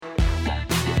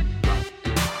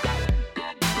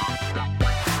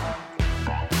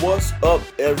What's up,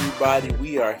 everybody?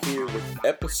 We are here with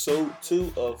episode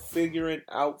 2 of Figuring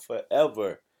Out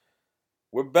Forever.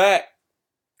 We're back.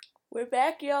 We're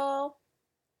back, y'all.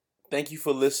 Thank you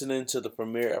for listening to the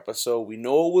premiere episode. We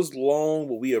know it was long,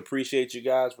 but we appreciate you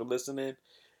guys for listening.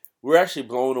 We're actually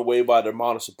blown away by the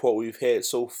amount of support we've had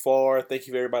so far. Thank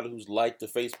you for everybody who's liked the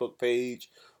Facebook page,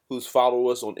 who's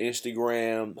followed us on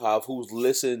Instagram, who's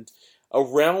listened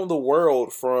around the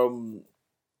world from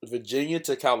Virginia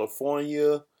to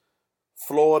California,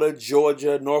 Florida,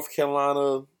 Georgia, North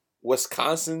Carolina,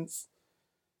 Wisconsin,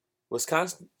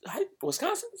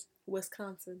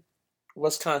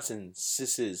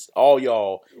 sisters, all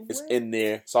y'all is in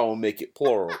there, so I'm gonna make it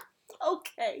plural.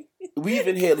 Okay. We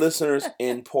even had listeners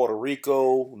in Puerto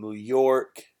Rico, New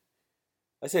York.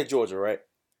 I said Georgia, right?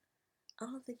 I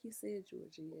don't think you said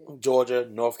Georgia yet. Georgia,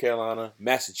 North Carolina,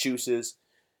 Massachusetts.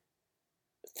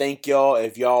 Thank y'all.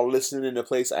 If y'all listening in a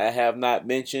place I have not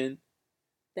mentioned,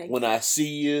 when I see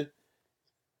you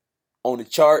on the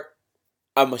chart,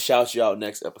 I'm going to shout you out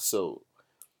next episode.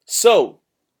 So,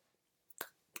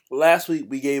 last week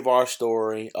we gave our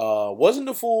story. Wasn't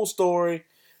the full story,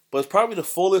 but it's probably the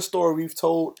fullest story we've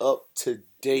told up to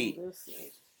date.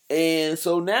 And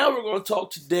so now we're going to talk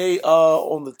today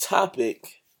on the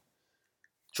topic.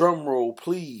 Drum roll,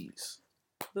 please.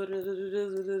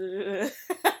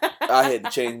 I had to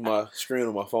change my screen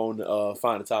on my phone to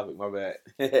find the topic. My bad.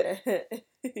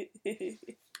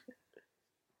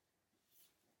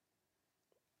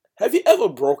 Have you ever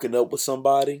broken up with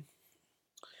somebody?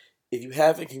 If you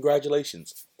haven't,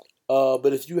 congratulations.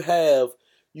 But if you have,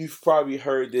 you've probably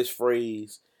heard this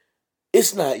phrase,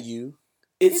 "It's not you,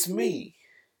 it's me."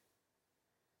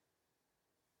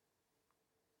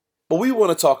 But we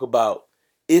want to talk about,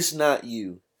 it's not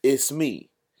you, it's me.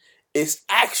 It's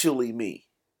actually me.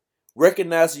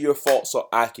 Recognizing your faults so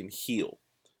I can heal.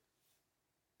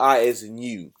 I as in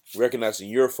you. Recognizing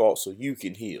your faults so you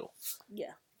can heal.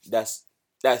 Yeah. That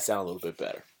sounds a little bit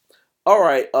better. All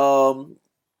right.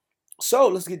 So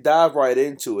let's dive right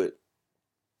into it.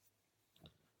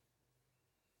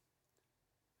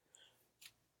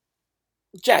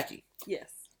 Jackie.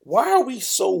 Yes. Why are we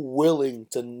so willing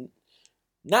to...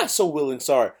 Not so willing,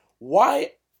 sorry.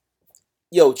 Why...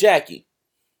 Yo, Jackie.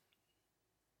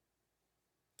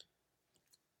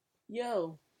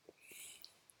 Yo.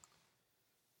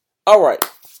 All right.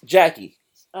 Jackie.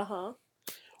 Uh-huh.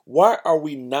 Why are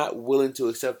we not willing to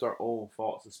accept our own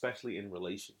faults, especially in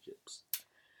relationships?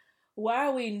 Why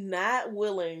are we not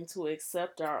willing to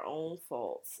accept our own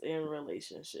faults in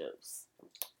relationships?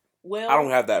 Well, I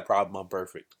don't have that problem. I'm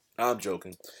perfect. I'm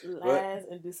joking. Lies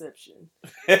and deception.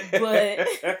 But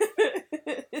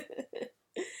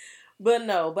but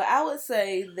no, but I would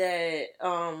say that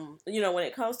when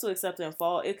it comes to accepting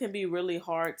fault, it can be really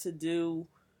hard to do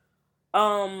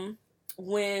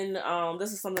when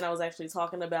this is something I was actually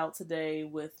talking about today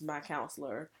with my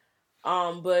counselor.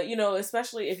 But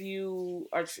especially if you're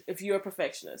a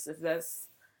perfectionist, if that's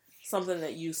something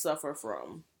that you suffer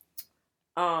from,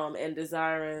 and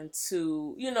desiring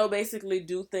to, basically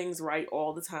do things right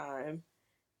all the time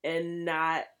and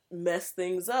not mess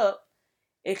things up,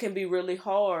 it can be really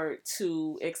hard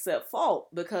to accept fault,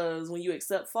 because when you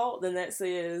accept fault, then that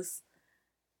says,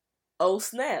 oh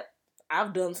snap,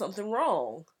 I've done something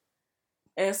wrong.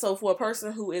 And so for a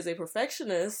person who is a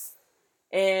perfectionist,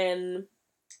 and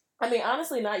I mean,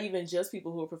 honestly, not even just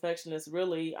people who are perfectionists,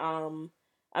 really.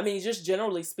 Just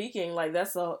generally speaking, like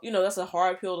that's a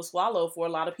hard pill to swallow for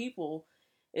a lot of people,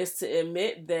 is to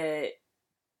admit that,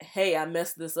 hey, I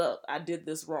messed this up. I did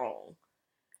this wrong.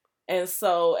 And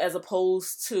so as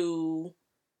opposed to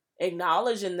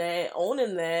acknowledging that,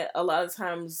 owning that, a lot of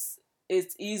times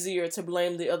it's easier to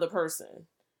blame the other person.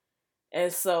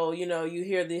 And so, you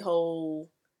hear the whole,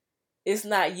 it's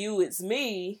not you, it's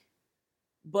me.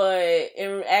 But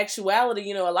in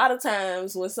actuality, a lot of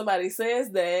times when somebody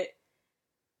says that,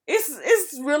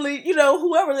 it's really,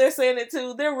 whoever they're saying it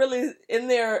to, they're really in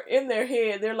their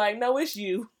head, they're like, no, it's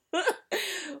you.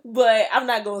 But I'm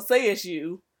not going to say it's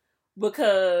you,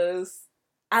 because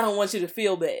I don't want you to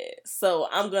feel bad. So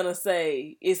I'm going to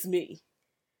say it's me.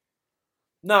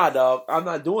 Nah, dog, I'm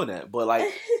not doing that. But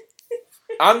like,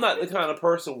 I'm not the kind of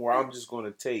person where I'm just going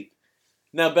to take.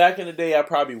 Now, back in the day, I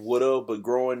probably would have, but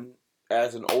growing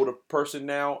as an older person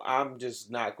now, I'm just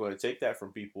not going to take that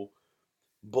from people.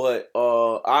 But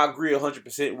I agree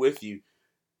 100% with you.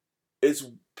 It's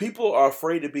people are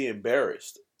afraid to be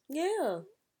embarrassed. Yeah.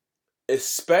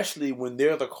 Especially when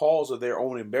they're the cause of their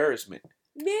own embarrassment.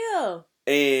 Yeah.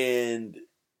 And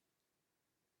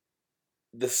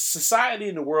the society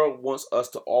in the world wants us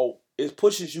to it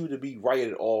pushes you to be right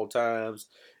at all times.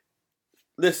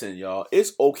 Listen, y'all,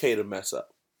 it's okay to mess up.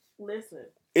 Listen.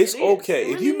 It's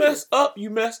okay. If you mess up, you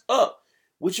mess up.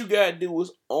 What you gotta do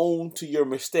is own to your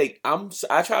mistake.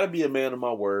 I try to be a man of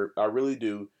my word. I really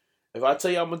do. If I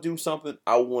tell you I'm gonna do something,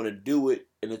 I want to do it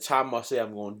in the time I say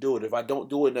I'm gonna do it. If I don't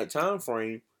do it in that time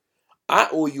frame, I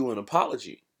owe you an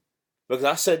apology because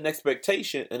I set an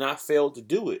expectation and I failed to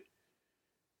do it.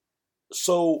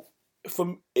 So,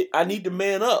 I need to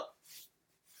man up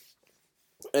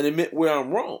and admit where I'm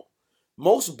wrong.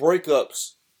 Most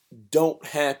breakups don't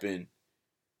happen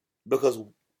because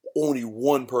only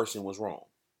one person was wrong.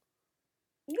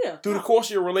 Yeah. Through the course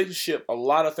of your relationship, a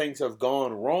lot of things have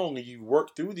gone wrong and you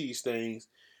work through these things.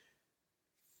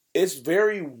 It's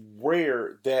very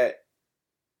rare that...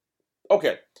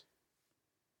 Okay.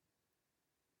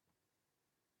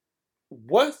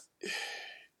 What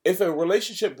if a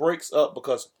relationship breaks up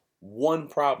because one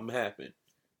problem happened?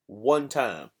 One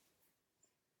time.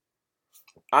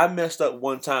 I messed up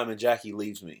one time and Jackie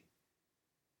leaves me.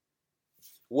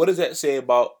 What does that say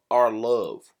about our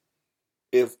love?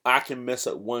 If I can mess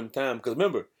up one time, because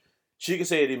remember, she can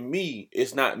say it in me,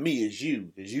 it's not me, it's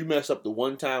you. Because you mess up the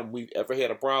one time we've ever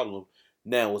had a problem,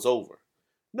 now it's over.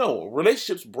 No,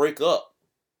 relationships break up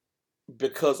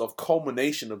because of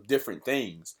culmination of different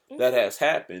things that has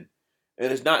happened.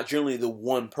 And it's not generally the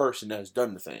one person that has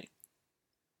done the thing.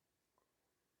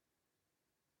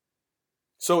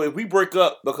 So if we break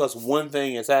up because one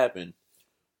thing has happened,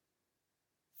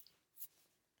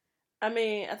 I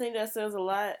mean, I think that says a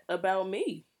lot about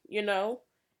me, you know?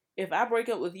 If I break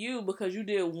up with you because you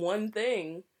did one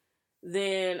thing,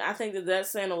 then I think that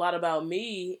that's saying a lot about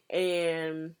me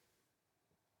and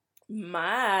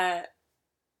my,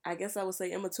 I guess I would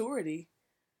say, immaturity.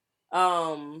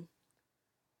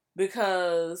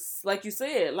 Because like you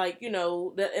said, like, you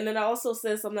know, that, and then I also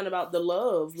said something about the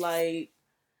love, like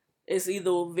it's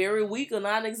either very weak or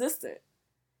non-existent.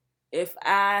 If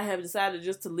I have decided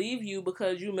just to leave you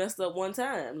because you messed up one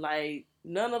time, like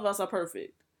none of us are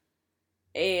perfect.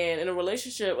 And in a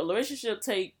relationship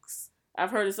takes,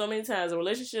 I've heard it so many times, a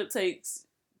relationship takes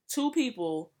two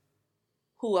people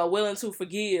who are willing to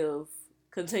forgive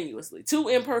continuously. Two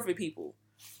imperfect people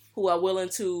who are willing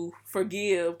to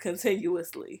forgive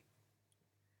continuously.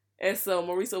 And so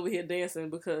Maurice over here dancing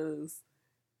because,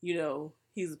 you know,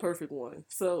 he's the perfect one.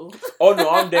 So. Oh no,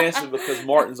 I'm dancing because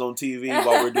Martin's on TV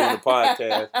while we're doing the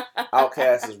podcast.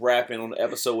 Outkast is rapping on the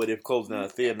episode where they're closing down the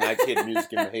theater, and I can hear the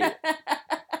music in my head.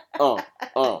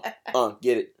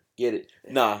 Get it.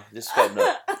 Nah, just cutting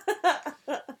up.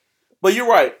 But you're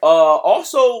right.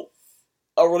 Also,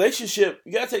 a relationship,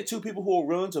 you gotta take two people who are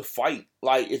willing to fight.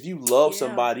 Like, if you love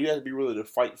somebody, you have to be willing to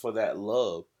fight for that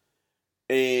love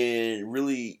and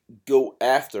really go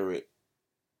after it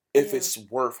if it's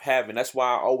worth having. That's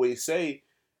why I always say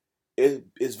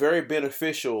it's very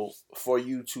beneficial for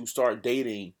you to start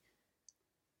dating,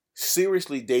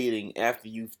 seriously dating, after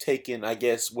you've taken, I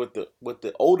guess, what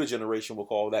the older generation will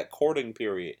call that courting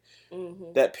period.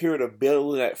 Mm-hmm. That period of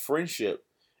building that friendship.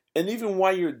 And even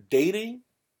while you're dating,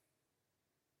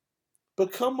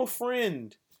 become a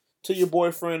friend to your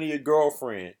boyfriend or your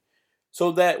girlfriend.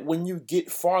 So that when you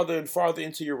get farther and farther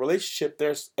into your relationship,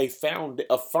 there's a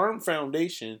firm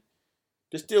foundation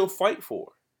to still fight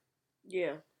for.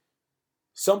 Yeah.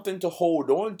 Something to hold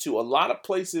on to. A lot of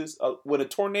places, when a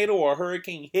tornado or a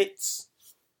hurricane hits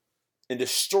and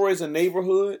destroys a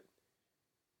neighborhood,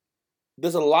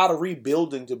 there's a lot of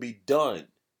rebuilding to be done.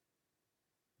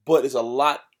 But it's a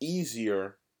lot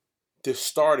easier to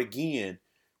start again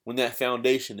when that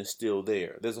foundation is still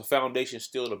there. There's a foundation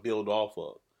still to build off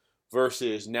of.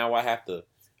 Versus now I have to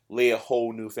lay a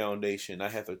whole new foundation. I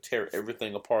have to tear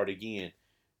everything apart again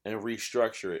and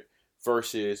restructure it.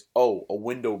 Versus, a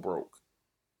window broke.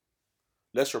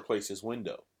 Let's replace this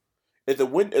window.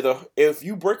 If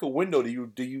you break a window, do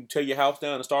you tear your house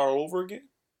down and start all over again?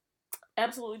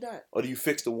 Absolutely not. Or do you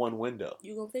fix the one window?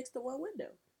 You're gonna fix the one window.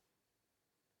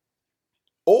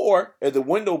 Or if the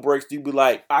window breaks, do you be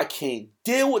like, I can't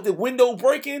deal with the window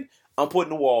breaking, I'm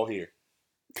putting a wall here.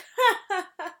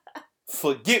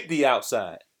 Forget the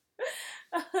outside.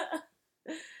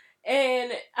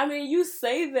 And I mean, you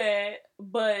say that,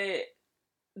 but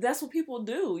that's what people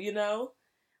do, you know?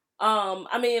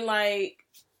 I mean, like,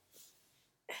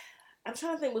 I'm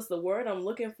trying to think what's the word I'm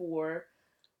looking for.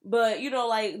 But, you know,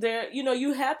 like,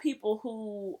 you have people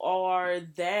who are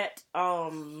that,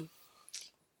 to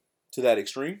that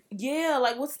extreme? Yeah,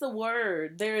 like, what's the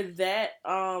word? They're that,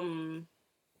 I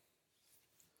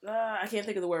can't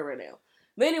think of the word right now.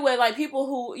 But anyway, like, people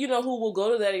who, who will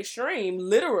go to that extreme,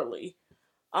 literally,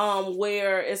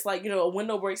 where it's like, a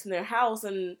window breaks in their house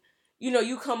and,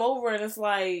 you come over and it's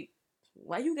like,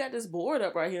 why you got this board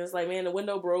up right here? It's like, man, the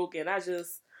window broke and I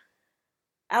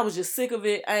I was just sick of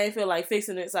it. I ain't feel like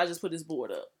fixing it, so I just put this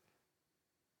board up.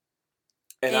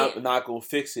 And I'm not going to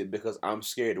fix it because I'm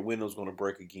scared the window's going to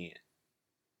break again.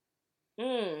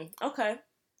 Okay.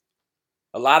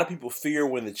 A lot of people fear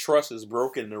when the trust is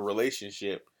broken in a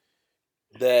relationship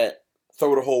that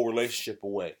throw the whole relationship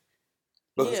away.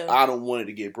 Because I don't want it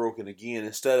to get broken again.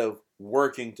 Instead of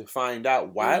working to find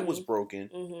out why it was broken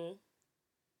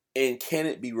and can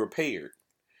it be repaired.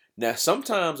 Now,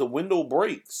 sometimes a window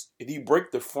breaks. If you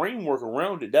break the framework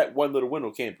around it, that one little window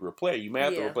can't be repaired. You may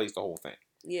have to replace the whole thing.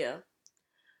 Yeah.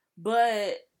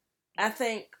 But I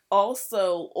think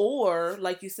also, or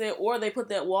like you said, or they put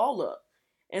that wall up.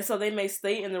 And so they may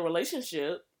stay in the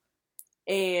relationship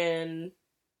and,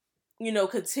 you know,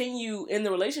 continue in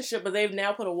the relationship, but they've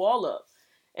now put a wall up.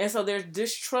 And so there's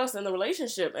distrust in the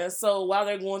relationship. And so while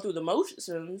they're going through the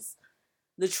motions,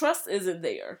 the trust isn't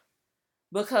there.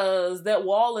 Because that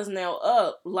wall is now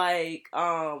up. Like,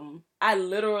 I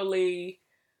literally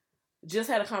just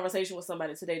had a conversation with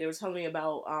somebody today. They were telling me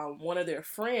about one of their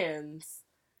friends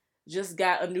just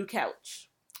got a new couch.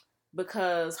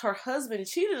 Because her husband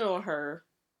cheated on her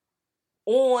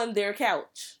on their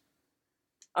couch.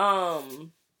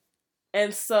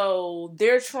 And so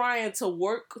they're trying to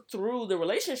work through the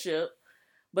relationship,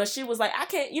 but she was like, I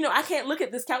can't look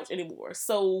at this couch anymore.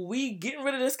 So we getting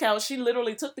rid of this couch. She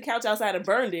literally took the couch outside and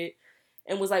burned it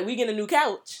and was like, we get a new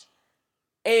couch.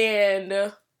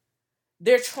 And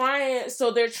they're trying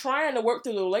to work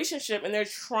through the relationship and they're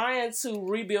trying to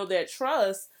rebuild that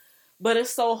trust, but it's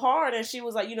so hard. And she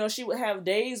was like, you know, she would have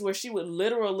days where she would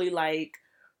literally like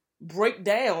break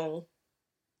down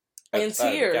in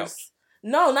tears.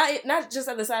 No, not just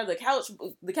at the side of the couch.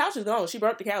 The couch is gone. She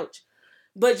burnt the couch.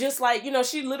 But just like, you know,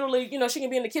 she literally, you know, she can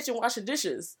be in the kitchen washing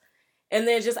dishes. And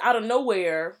then just out of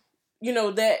nowhere, you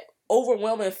know, that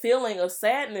overwhelming feeling of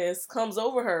sadness comes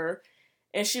over her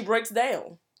and she breaks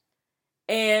down.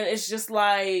 And it's just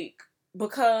like,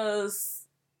 because,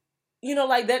 you know,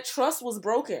 like that trust was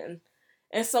broken.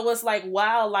 And so it's like,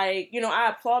 wow, like, you know, I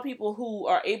applaud people who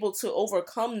are able to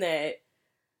overcome that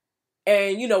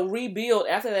and, you know, rebuild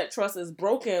after that trust is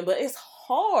broken, but it's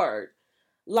hard.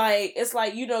 Like, it's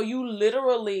like, you know, you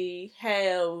literally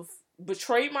have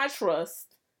betrayed my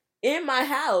trust in my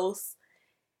house,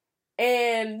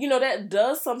 and, you know, that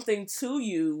does something to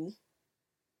you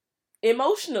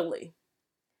emotionally.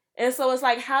 And so it's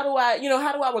like, how do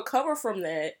I recover from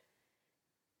that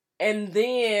and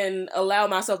then allow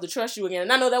myself to trust you again?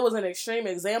 And I know that was an extreme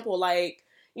example. Like,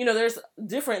 you know, there's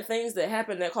different things that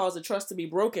happen that cause the trust to be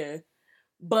broken.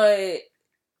 But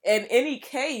in any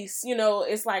case, you know,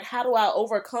 it's like, how do I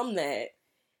overcome that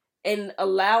and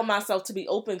allow myself to be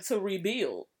open to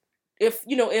rebuild? If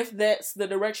that's the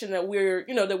direction that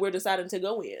we're deciding to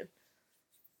go in.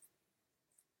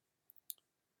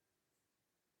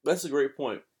 That's a great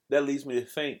point. That leads me to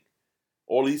think,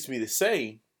 or leads me to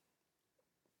say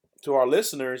to our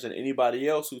listeners and anybody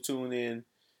else who tune in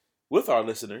with our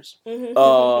listeners,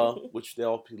 which they'll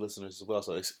all be listeners as well,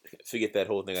 so forget that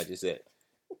whole thing I just said.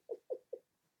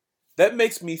 That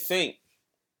makes me think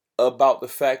about the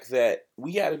fact that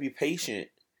we got to be patient.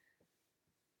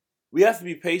 We have to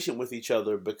be patient with each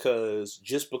other, because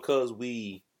just because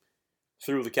we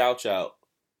threw the couch out,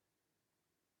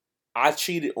 I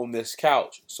cheated on this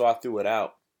couch, so I threw it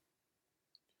out.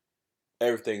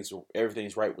 Everything's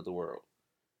right with the world.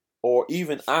 Or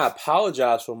even I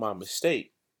apologize for my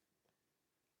mistake.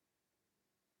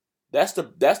 That's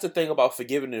the thing about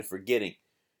forgiving and forgetting.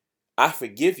 I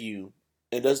forgive you.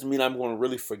 It doesn't mean I'm going to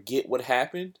really forget what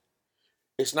happened.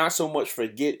 It's not so much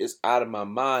forget, it's out of my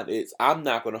mind. It's I'm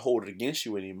not going to hold it against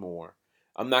you anymore.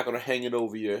 I'm not going to hang it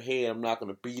over your head. I'm not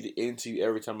going to beat it into you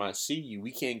every time I see you.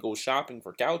 We can't go shopping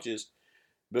for couches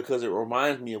because it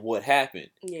reminds me of what happened.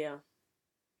 Yeah.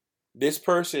 This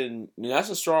person, that's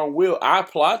a strong will. I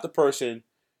applaud the person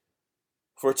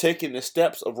for taking the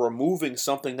steps of removing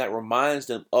something that reminds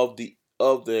them of the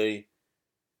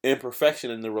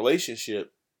imperfection in the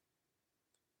relationship.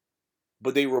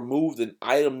 But they removed an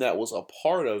item that was a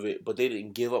part of it, but they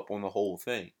didn't give up on the whole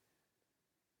thing.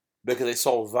 Because they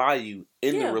saw value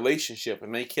in the relationship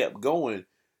and they kept going.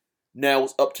 Now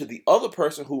it's up to the other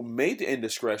person who made the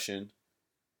indiscretion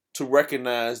to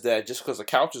recognize that just because the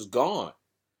couch is gone,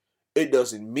 it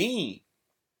doesn't mean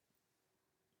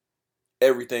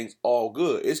everything's all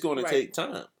good. It's going to take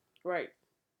time. Right.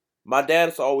 My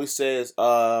dad always says,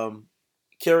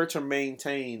 character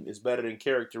maintained is better than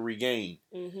character regained.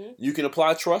 Mm-hmm. You can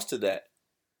apply trust to that.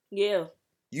 Yeah.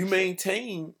 You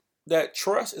maintain that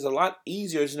trust is a lot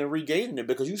easier than regaining it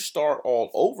because you start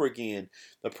all over again.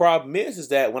 The problem is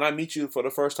that when I meet you for the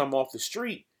first time off the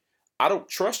street, I don't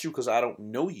trust you because I don't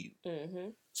know you. Mm-hmm.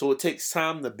 So it takes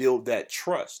time to build that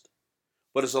trust.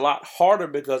 But it's a lot harder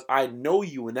because I know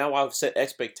you, and now I've set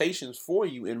expectations for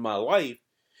you in my life,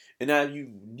 and now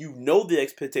you know the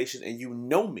expectations and you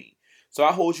know me. So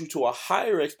I hold you to a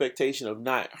higher expectation of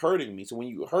not hurting me. So when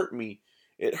you hurt me,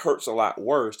 it hurts a lot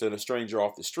worse than a stranger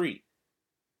off the street.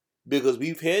 Because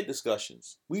we've had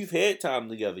discussions. We've had time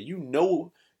together. You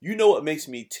know what makes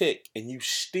me tick, and you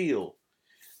still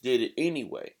did it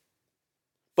anyway.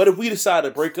 But if we decide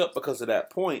to break up because of that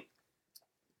point,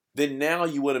 then now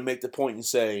you want to make the point and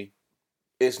say,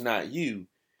 it's not you,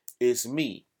 it's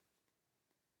me.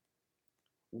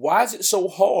 Why is it so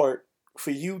hard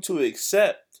for you to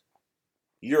accept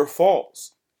your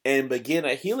faults and begin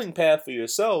a healing path for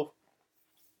yourself?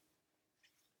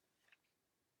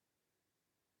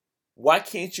 Why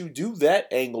can't you do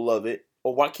that angle of it?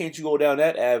 Or why can't you go down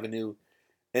that avenue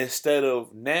instead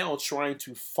of now trying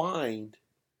to find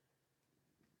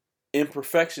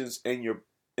imperfections in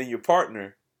your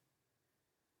partner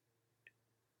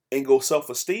and go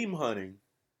self-esteem hunting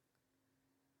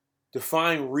to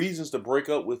find reasons to break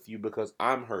up with you because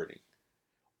I'm hurting?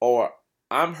 Or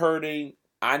I'm hurting,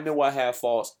 I know I have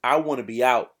faults, I want to be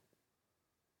out.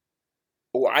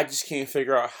 Or I just can't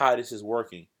figure out how this is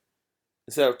working.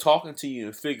 Instead of talking to you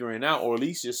and figuring out, or at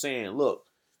least just saying, look,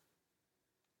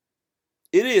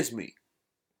 it is me.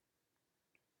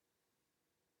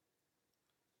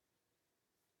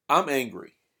 I'm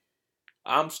angry.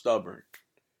 I'm stubborn.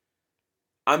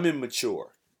 I'm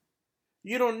immature.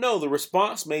 You don't know. The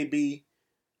response may be,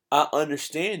 I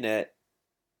understand that,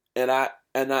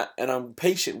 and I'm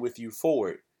patient with you for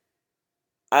it.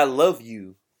 I love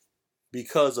you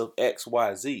because of X,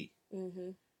 Y, Z. Mm-hmm.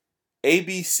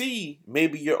 ABC may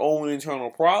be your own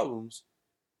internal problems,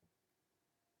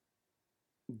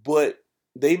 but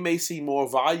they may see more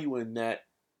value in that.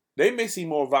 They may see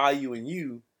more value in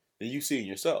you than you see in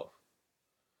yourself.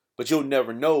 But you'll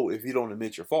never know if you don't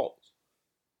admit your faults.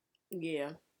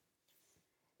 Yeah.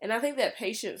 And I think that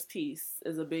patience piece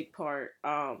is a big part.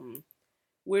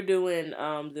 We're doing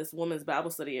this women's Bible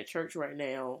study at church right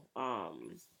now,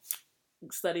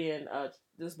 studying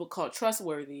this book called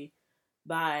Trustworthy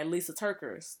by Lisa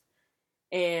TerKeurst.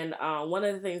 And one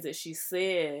of the things that she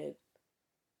said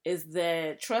is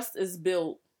that trust is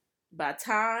built by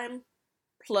time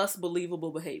plus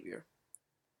believable behavior.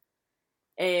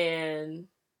 And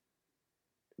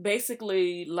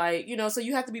basically, like, so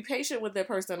you have to be patient with that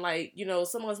person. Like,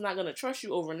 someone's not going to trust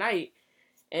you overnight.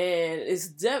 And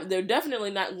they're definitely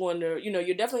not going to,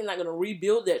 you're definitely not going to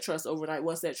rebuild that trust overnight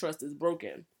once that trust is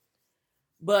broken.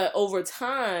 But over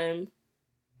time,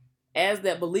 as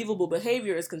that believable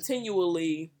behavior is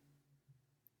continually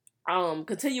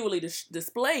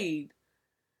displayed,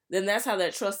 then that's how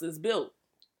that trust is built.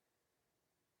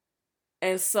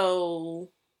 And so,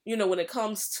 when it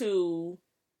comes to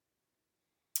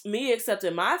me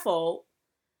accepting my fault,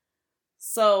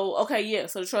 so, okay, yeah,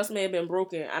 so the trust may have been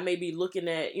broken. I may be looking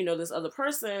at, this other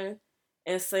person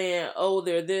and saying, oh,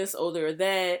 they're this, oh, they're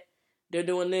that, they're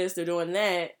doing this, they're doing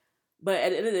that. But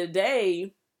at the end of the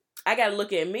day, I got to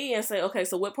look at me and say, okay,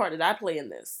 so what part did I play in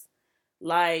this?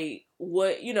 Like,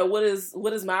 what is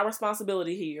my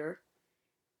responsibility here?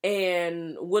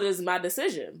 And what is my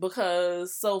decision?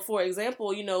 Because, so for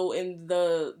example, in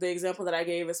the example that I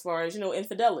gave as far as,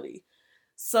 infidelity.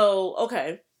 So,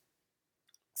 okay.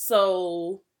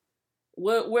 So,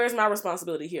 where's my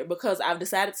responsibility here? Because I've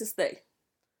decided to stay.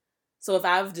 So if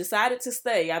I've decided to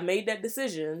stay, I made that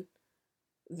decision,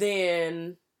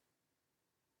 then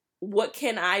what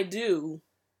can I do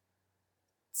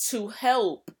to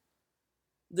help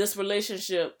this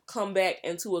relationship come back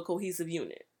into a cohesive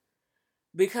unit?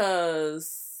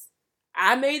 Because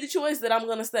I made the choice that I'm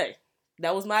going to stay.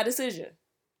 That was my decision.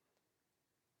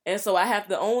 And so I have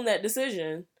to own that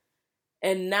decision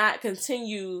and not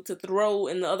continue to throw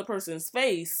in the other person's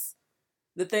face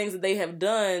the things that they have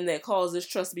done that cause this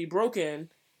trust to be broken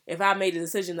if I made a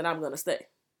decision that I'm going to stay.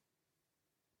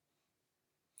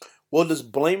 Well, does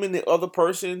blaming the other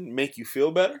person make you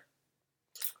feel better?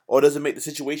 Or does it make the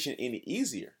situation any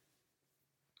easier?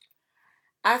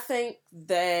 I think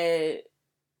that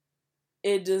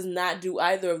it does not do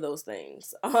either of those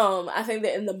things. I think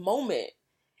that in the moment,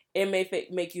 it may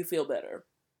make you feel better.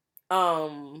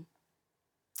 And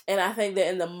I think that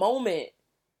in the moment,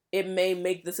 it may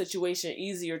make the situation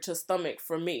easier to stomach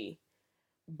for me.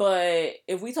 But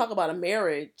if we talk about a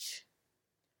marriage,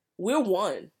 we're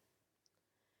one.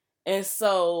 And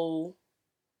so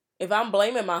if I'm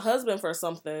blaming my husband for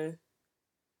something,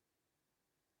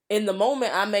 in the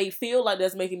moment, I may feel like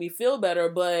that's making me feel better,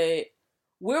 but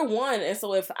we're one. And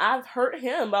so if I've hurt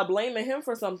him by blaming him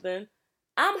for something,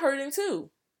 I'm hurting too.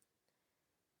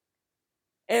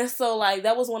 And so, like,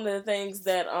 that was one of the things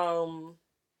that,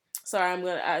 sorry,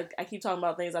 I keep talking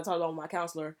about things I talked about with my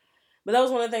counselor. But that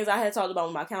was one of the things I had talked about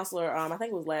with my counselor, I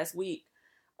think it was last week.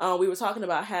 We were talking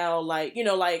about how, like, you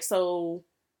know, like, so,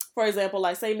 for example,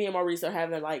 like, say me and Maurice are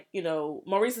having, like, you know,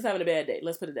 Maurice is having a bad day.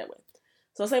 Let's put it that way.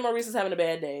 So, say Maurice is having a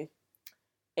bad day,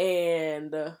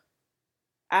 and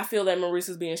I feel that Maurice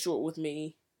is being short with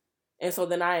me. And so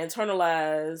then I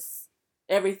internalize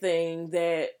every vibe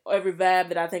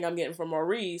that I think I'm getting from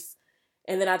Maurice,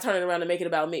 and then I turn it around and make it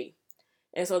about me.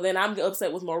 And so then I'm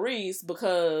upset with Maurice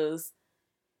because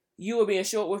you were being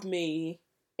short with me,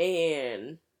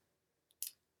 and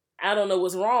I don't know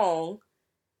what's wrong.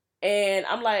 And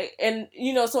I'm like, and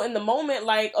you know, so in the moment,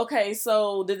 like, okay,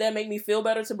 so did that make me feel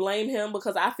better to blame him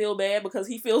because I feel bad because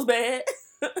he feels bad?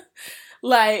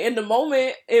 Like, in the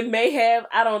moment, it may have,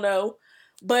 I don't know.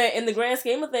 But in the grand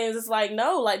scheme of things, it's like,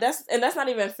 no, like, that's not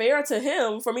even fair to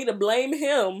him for me to blame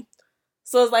him.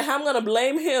 So it's like, how I'm going to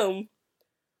blame him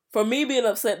for me being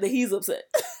upset that he's upset.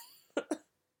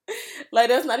 Like,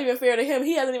 that's not even fair to him.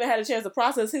 He hasn't even had a chance to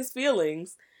process his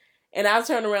feelings. And I've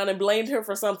turned around and blamed her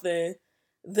for something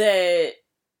that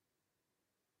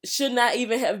should not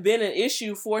even have been an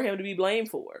issue for him to be blamed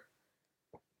for.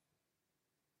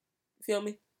 Feel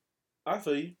me? I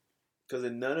feel you. Because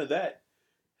in none of that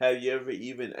have you ever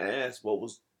even asked what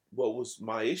was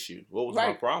my issue? What was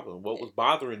my problem? What was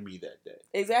bothering me that day?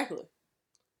 Exactly.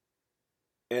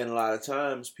 And a lot of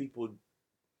times people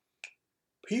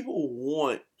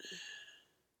want...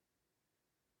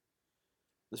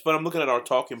 It's funny, I'm looking at our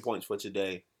talking points for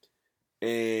today.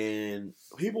 And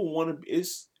people want to...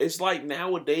 It's like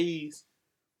nowadays...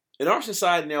 In our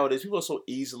society nowadays, people are so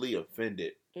easily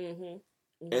offended. Mm-hmm.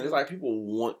 Mm-hmm. And it's like people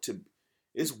want to...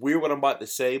 It's weird what I'm about to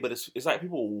say, but it's like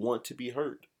people want to be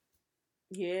heard.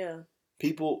 Yeah.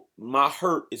 My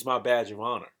hurt is my badge of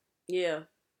honor. Yeah.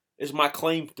 It's my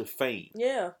claim to fame.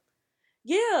 Yeah.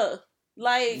 Yeah.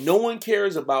 Like... No one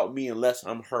cares about me unless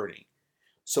I'm hurting.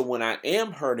 So when I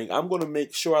am hurting, I'm going to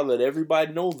make sure I let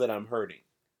everybody know that I'm hurting.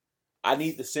 I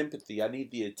need the sympathy. I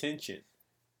need the attention.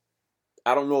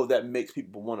 I don't know if that makes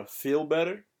people want to feel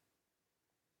better.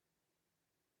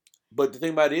 But the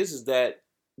thing about it is that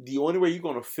the only way you're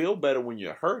going to feel better when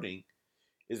you're hurting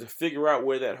is to figure out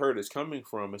where that hurt is coming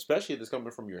from, especially if it's coming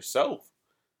from yourself.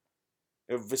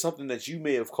 If it's something that you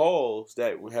may have caused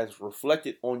that has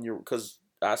reflected on your... Because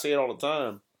I say it all the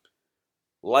time,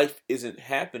 life isn't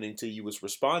happening to you, it's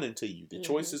responding to you. The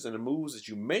choices and the moves that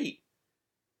you make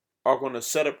are going to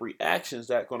set up reactions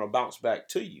that are going to bounce back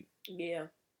to you. Yeah.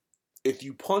 If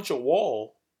you punch a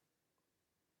wall,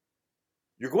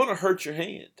 you're going to hurt your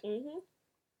hand. Mm-hmm.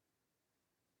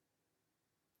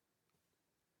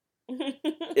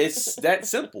 It's that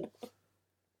simple.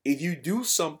 If you do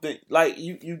something like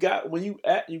you got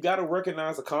to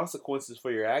recognize the consequences for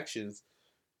your actions,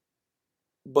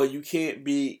 but you can't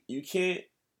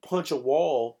punch a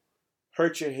wall,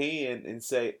 hurt your hand, and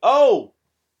say, "Oh,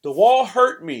 the wall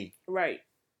hurt me." Right.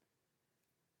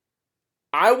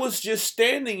 I was just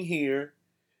standing here,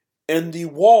 and the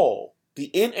wall, the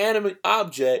inanimate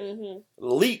object,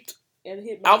 leaped and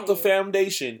hit out the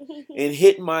foundation and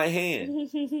hit my hand.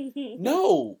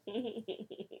 No.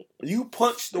 You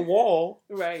punched the wall.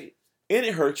 Right. And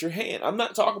it hurt your hand. I'm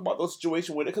not talking about those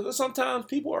situations with it, because sometimes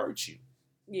people hurt you.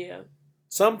 Yeah.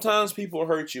 Sometimes people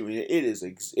hurt you, and it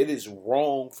is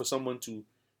wrong for someone to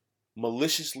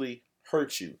maliciously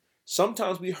hurt you.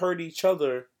 Sometimes we hurt each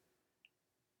other,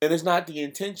 and it's not the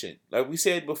intention. Like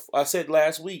I said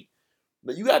last week,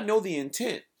 but you got to know the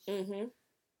intent. Mm-hmm.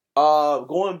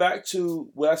 Going back to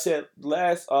what I said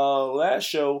last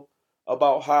show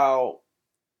about how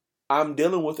I'm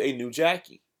dealing with a new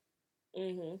Jackie.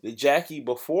 Mm-hmm. The Jackie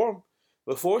before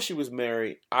she was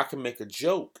married, I could make a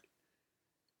joke,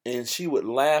 and she would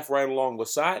laugh right along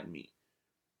beside me.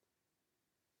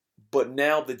 But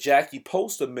now the Jackie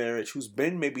post a marriage, who's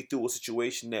been maybe through a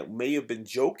situation that may have been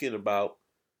joking about,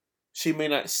 she may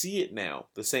not see it now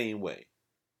the same way.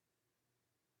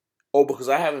 Or because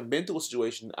I haven't been through a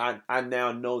situation, I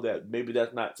now know that maybe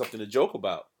that's not something to joke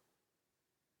about.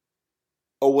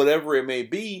 Or whatever it may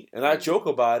be, and I joke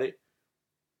about it,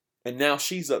 and now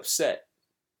she's upset.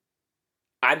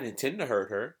 I didn't intend to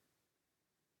hurt her.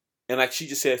 And like she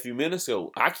just said a few minutes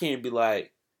ago, I can't be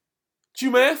like, "What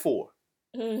you mad for?"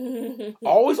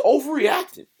 Always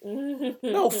overreacting.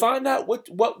 No, find out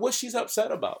what she's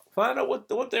upset about. Find out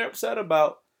what they're upset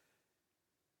about.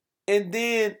 And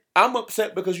then I'm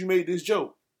upset because you made this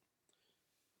joke.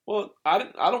 Well, I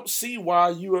don't see why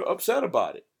you are upset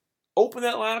about it. Open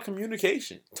that line of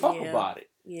communication. Talk about it.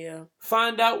 Yeah.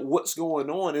 Find out what's going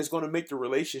on. It's going to make the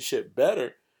relationship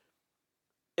better.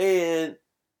 And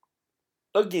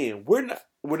again,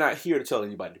 we're not here to tell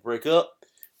anybody to break up.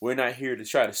 We're not here to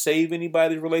try to save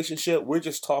anybody's relationship. We're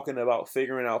just talking about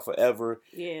figuring out forever.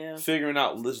 Yeah. Figuring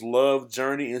out this love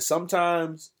journey. And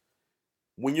sometimes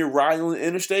when you're riding on the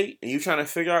interstate and you're trying to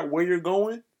figure out where you're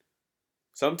going,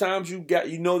 sometimes you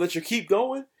know that you keep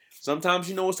going. Sometimes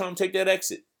you know it's time to take that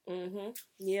exit. Mm-hmm.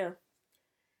 Yeah.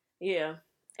 Yeah.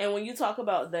 And when you talk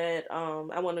about that,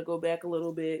 I want to go back a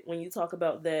little bit. When you talk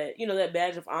about that, that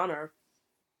badge of honor,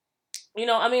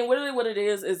 I mean, really what it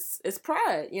is it's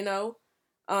pride,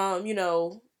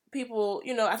 people,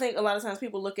 I think a lot of times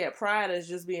people look at pride as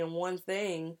just being one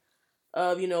thing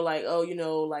of, like,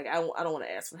 oh, like I don't want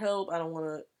to ask for help. I don't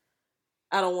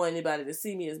want anybody to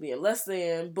see me as being less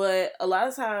than. But a lot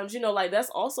of times, like that's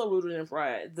also rooted in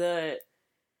pride. That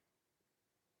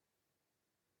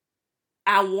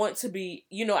I want to be,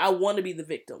 I want to be the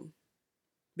victim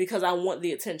because I want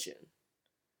the attention.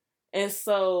 And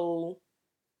so,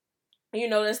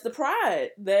 that's the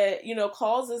pride that,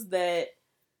 causes that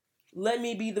let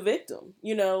me be the victim,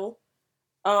 the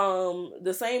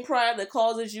same pride that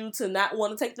causes you to not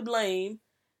want to take the blame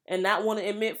and not want to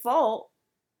admit fault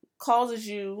causes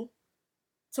you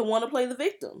to want to play the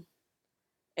victim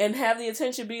and have the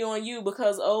attention be on you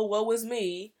because, oh, woe is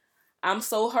me. I'm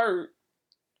so hurt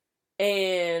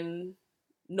and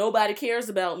nobody cares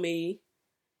about me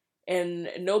and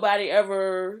nobody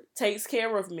ever takes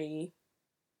care of me.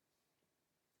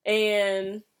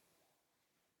 And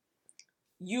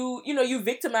you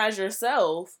victimize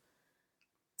yourself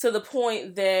to the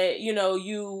point that,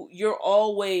 you're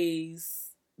always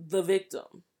the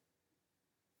victim.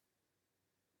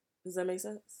 Does that make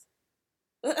sense?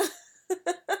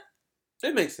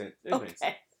 It makes sense. Makes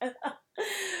sense.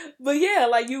 But yeah,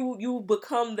 like you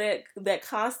become that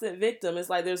constant victim.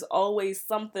 It's like there's always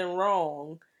something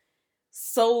wrong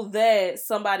so that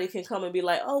somebody can come and be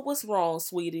like, oh, what's wrong,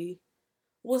 sweetie?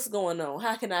 What's going on?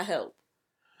 How can I help?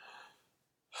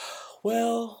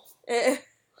 Well,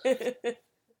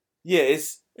 yeah,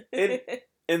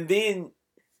 and then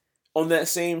on that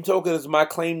same token, as my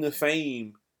claim to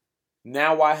fame,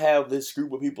 now I have this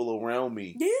group of people around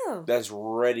me, that's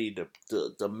ready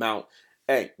to mount.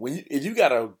 Hey, if you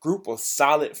got a group of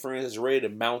solid friends that's ready to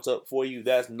mount up for you,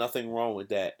 there's nothing wrong with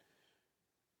that.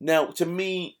 Now, to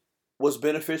me, what's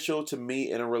beneficial to me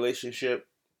in a relationship,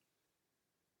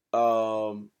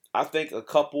 I think a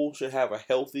couple should have a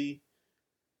healthy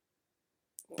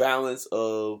balance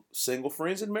of single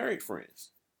friends and married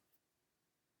friends.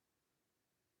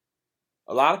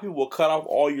 A lot of people will cut off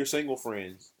all your single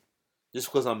friends just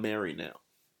because I'm married now.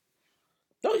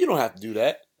 No, you don't have to do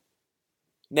that.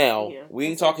 Now, we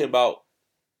ain't talking about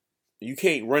you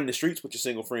can't run the streets with your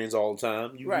single friends all the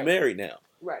time. You're married now.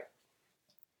 Right.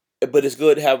 But it's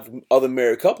good to have other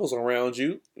married couples around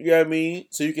you. You know what I mean?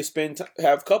 So you can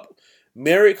have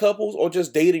married couples or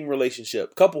just dating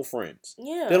relationship, couple friends.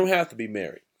 Yeah. They don't have to be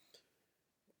married.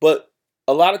 But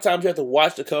a lot of times you have to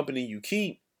watch the company you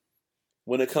keep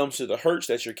when it comes to the hurts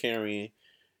that you're carrying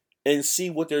and see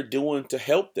what they're doing to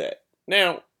help that.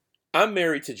 Now, I'm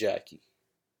married to Jackie.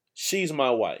 She's my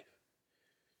wife.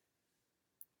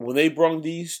 When they brought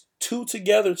these two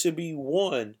together to be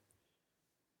one,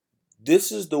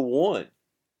 this is the one.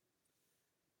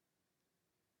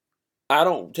 I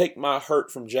don't take my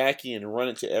hurt from Jackie and run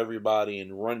it to everybody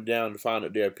and run down to find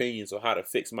out their opinions on how to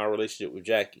fix my relationship with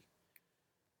Jackie.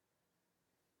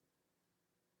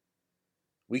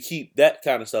 We keep that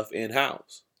kind of stuff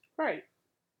in-house. Right.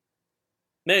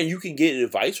 Now, you can get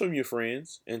advice from your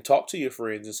friends and talk to your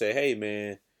friends and say, hey,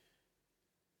 man,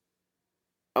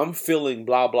 I'm feeling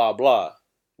blah, blah, blah.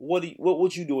 What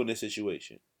would you do in this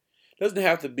situation? It doesn't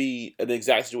have to be an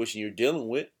exact situation you're dealing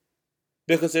with,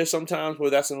 because there's some times where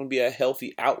that's going to be a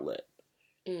healthy outlet.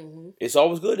 Mm-hmm. It's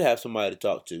always good to have somebody to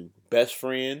talk to. Best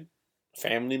friend,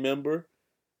 family member,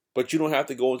 but you don't have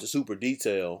to go into super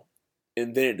detail.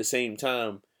 And then at the same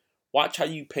time, watch how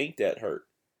you paint that hurt.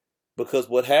 Because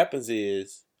what happens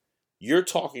is you're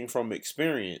talking from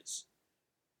experience.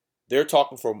 They're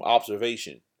talking from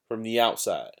observation, from the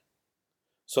outside.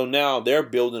 So now they're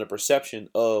building a perception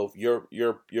of your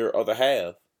other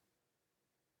half.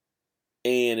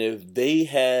 And if they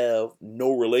have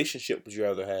no relationship with your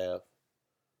other half,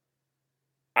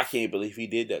 I can't believe he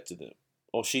did that to them.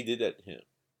 Or she did that to him.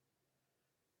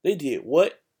 They did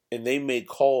what? And they made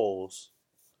calls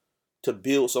to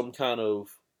build some kind of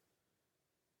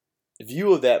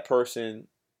view of that person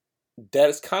that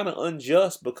is kind of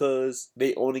unjust because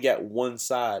they only got one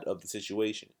side of the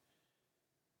situation.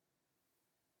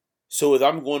 So if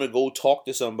I'm going to go talk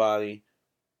to somebody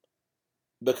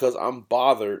because I'm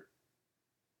bothered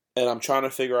and I'm trying to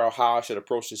figure out how I should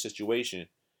approach the situation,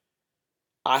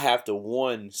 I have to,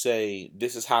 one, say,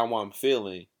 this is how I'm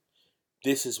feeling.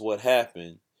 This is what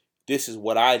happened. This is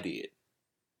what I did.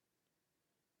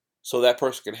 So that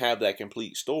person can have that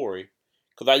complete story.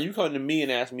 Because like, you come to me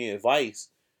and ask me advice.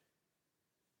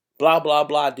 Blah, blah,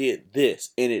 blah did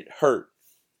this. And it hurt.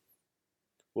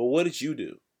 Well, what did you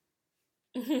do?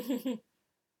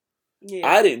 Yeah.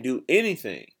 I didn't do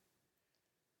anything.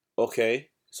 Okay.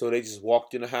 So they just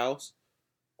walked in the house.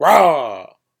 Rah!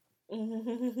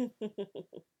 That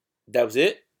was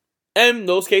it. And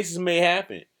those cases may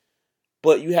happen.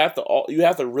 But you have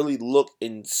to really look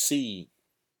and see,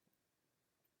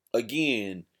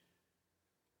 again,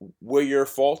 where your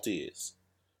fault is.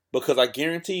 Because I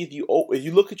guarantee if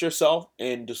you look at yourself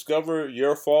and discover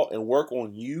your fault and work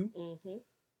on you,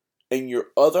 and your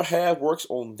other half works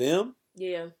on them,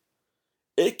 yeah,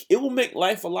 it will make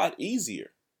life a lot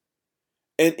easier.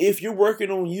 And if you're working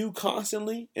on you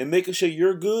constantly and making sure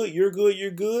you're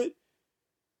good,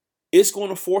 it's going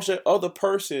to force that other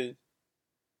person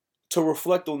to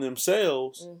reflect on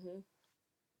themselves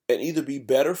and either be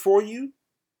better for you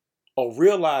or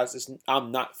realize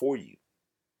I'm not for you.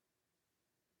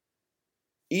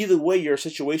 Either way, your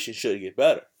situation should get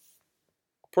better.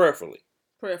 Prayerfully.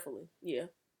 Prayerfully, yeah.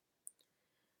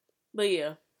 But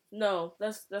yeah, no,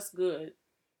 that's good.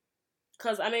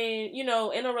 Because, I mean, you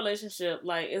know, in a relationship,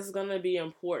 like, it's going to be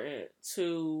important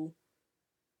to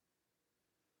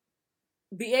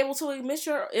be able to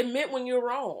admit when you're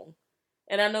wrong.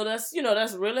 And I know that's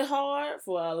really hard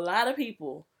for a lot of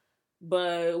people.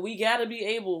 But we got to be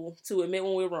able to admit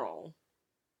when we're wrong.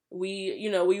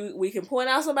 We can point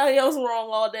out somebody else wrong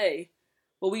all day.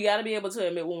 But we got to be able to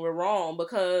admit when we're wrong.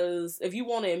 Because if you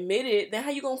want to admit it, then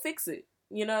how you going to fix it,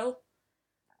 you know?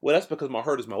 Well, that's because my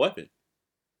hurt is my weapon.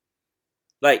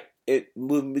 Like,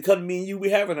 because me and you,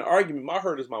 we having an argument, my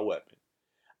hurt is my weapon.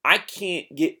 I can't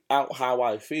get out how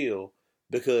I feel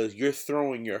because you're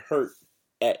throwing your hurt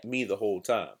at me the whole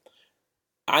time.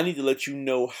 I need to let you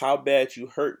know how bad you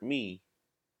hurt me.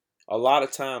 A lot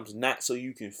of times, not so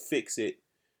you can fix it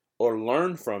or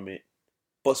learn from it,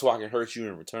 but so I can hurt you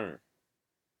in return.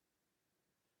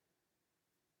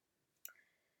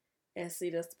 And see,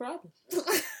 that's the problem.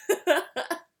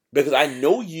 Because I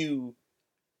know you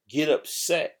get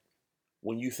upset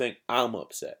when you think I'm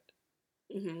upset.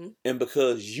 And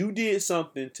because you did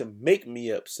something to make me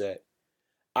upset,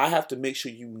 I have to make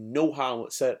sure you know how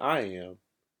upset I am.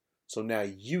 So now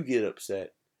you get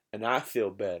upset and I feel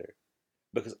better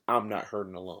because I'm not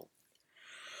hurting alone.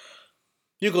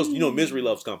 Because, misery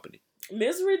loves company.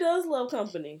 Misery does love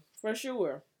company, for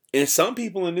sure. And some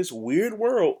people in this weird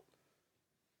world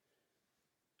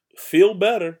feel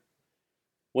better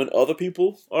when other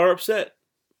people are upset.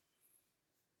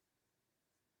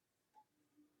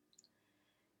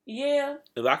 Yeah.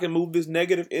 If I can move this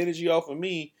negative energy off of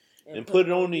me and put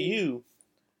it on to you,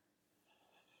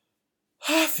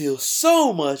 I feel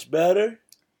so much better.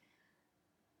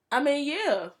 I mean,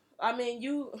 yeah. I mean,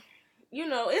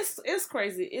 it's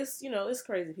crazy. It's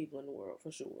crazy people in the world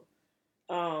for sure.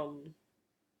 I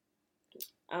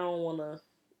don't want to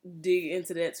dig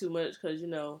into that too much because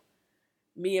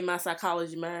me and my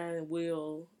psychology mind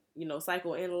will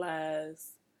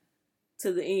psychoanalyze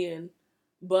to the end.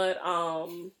 But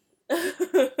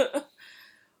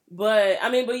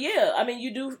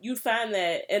you find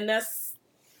that, and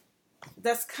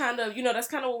that's kind of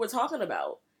what we're talking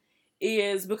about,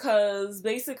 is because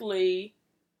basically,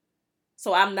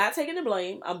 so I'm not taking the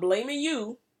blame. I'm blaming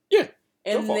you. Yeah.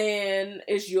 And then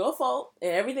it's your fault,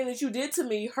 and everything that you did to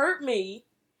me hurt me,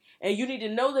 and you need to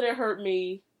know that it hurt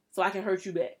me so I can hurt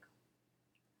you back.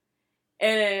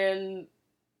 And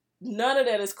none of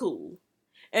that is cool.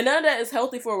 And none of that is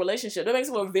healthy for a relationship. That makes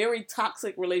it a very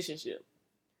toxic relationship.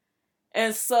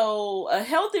 And so a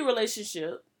healthy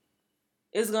relationship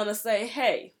is going to say,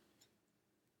 hey,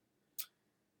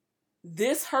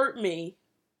 this hurt me,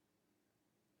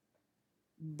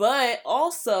 but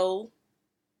also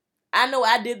I know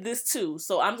I did this too.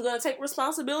 So I'm going to take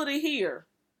responsibility here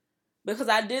because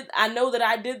I know that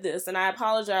I did this and I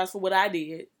apologize for what I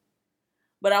did.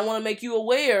 But I want to make you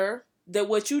aware that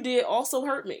what you did also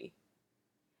hurt me.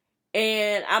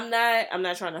 And I'm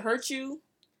not trying to hurt you.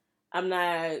 I'm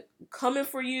not coming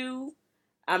for you.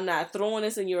 I'm not throwing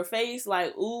this in your face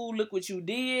like, ooh, look what you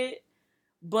did.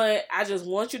 But I just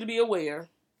want you to be aware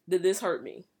that this hurt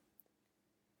me.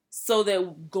 So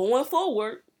that going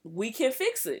forward, we can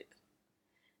fix it.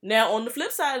 Now, on the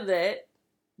flip side of that,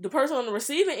 the person on the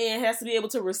receiving end has to be able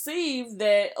to receive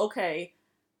that, okay,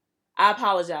 I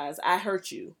apologize. I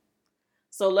hurt you.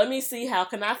 So let me see, how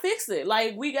can I fix it?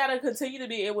 Like, we got to continue to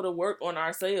be able to work on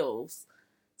ourselves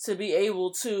to be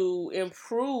able to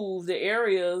improve the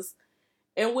areas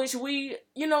in which we're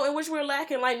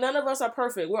lacking. Like, none of us are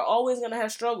perfect. We're always going to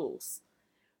have struggles.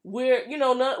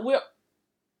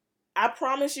 I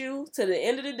promise you, to the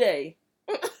end of the day,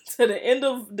 to the end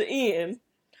of the end,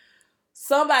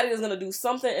 somebody is going to do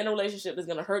something in a relationship that's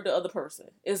going to hurt the other person.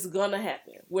 It's going to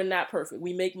happen. We're not perfect.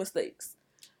 We make mistakes.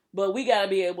 But we got to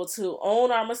be able to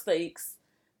own our mistakes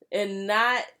and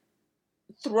not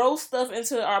throw stuff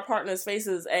into our partner's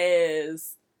faces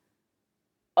as,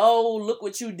 oh, look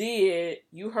what you did.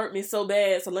 You hurt me so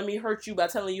bad, so let me hurt you by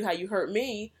telling you how you hurt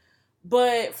me.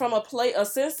 But from a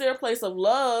sincere place of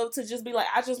love, to just be like,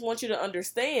 I just want you to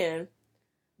understand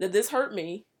that this hurt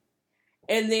me.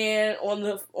 And then on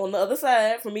the other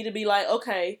side, for me to be like,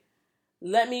 okay,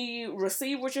 let me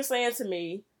receive what you're saying to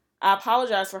me. I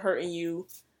apologize for hurting you.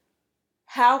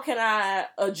 How can I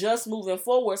adjust moving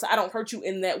forward so I don't hurt you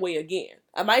in that way again?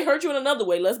 I might hurt you in another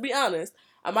way, let's be honest.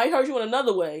 I might hurt you in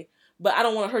another way, but I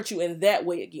don't want to hurt you in that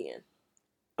way again.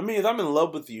 I mean, if I'm in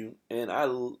love with you and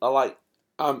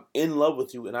I'm in love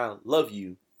with you and I love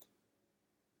you,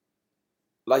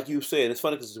 like you said, it's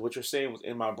funny because what you're saying was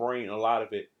in my brain, a lot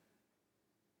of it.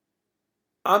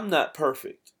 I'm not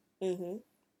perfect. Mm-hmm.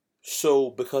 So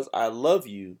because I love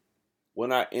you,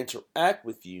 when I interact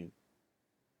with you,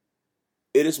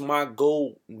 it is my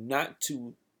goal not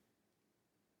to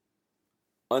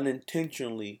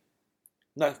unintentionally,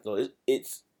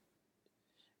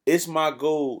 it's my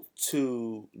goal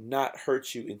to not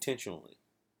hurt you intentionally.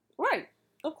 Right,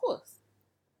 of course.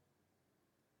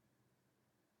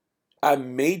 I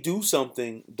may do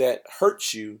something that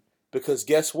hurts you because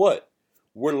guess what?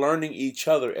 We're learning each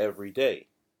other every day.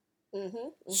 Mm-hmm,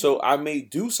 mm-hmm. So I may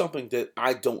do something that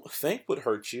I don't think would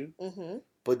hurt you, mm-hmm.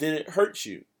 but then it hurts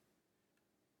you.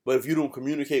 But if you don't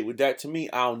communicate with that to me,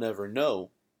 I'll never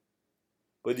know.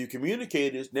 But you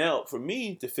communicate is now for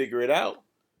me to figure it out.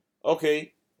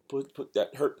 Okay, put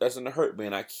that hurt. That's in the hurt,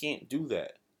 man. I can't do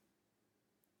that.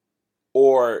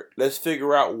 Or let's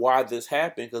figure out why this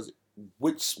happened, because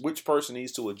which person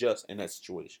needs to adjust in that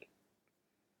situation.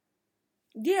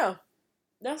 Yeah,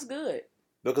 that's good.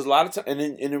 Because a lot of time, and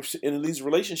in these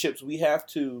relationships, we have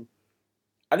to.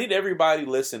 I need everybody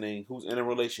listening who's in a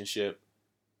relationship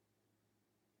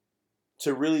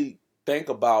to really think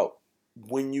about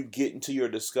when you get into your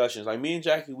discussions. Like me and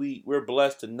Jackie, we're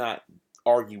blessed to not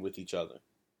argue with each other.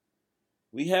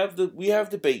 We have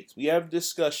debates, we have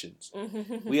discussions,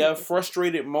 we have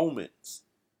frustrated moments.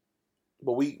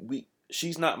 But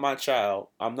she's not my child.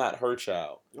 I'm not her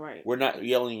child. Right. We're not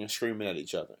yelling and screaming at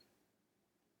each other.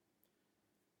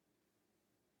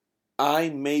 I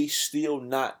may still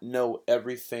not know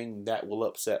everything that will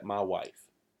upset my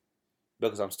wife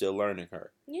because I'm still learning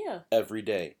her. Yeah. Every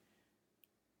day.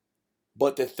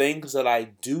 But the things that I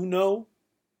do know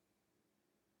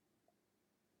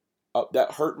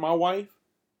that hurt my wife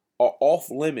are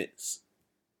off limits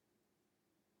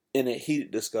in a heated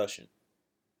discussion.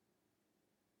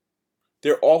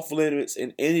 They're off limits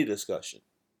in any discussion.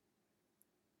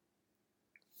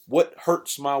 What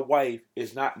hurts my wife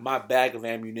is not my bag of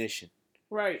ammunition.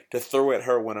 Right. To throw at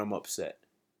her when I'm upset.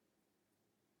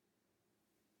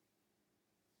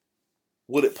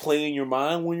 Will it play in your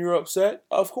mind when you're upset?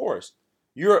 Of course.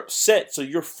 You're upset, so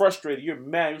you're frustrated, you're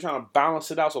mad, you're trying to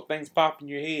balance it out so things pop in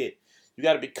your head. You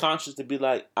got to be conscious to be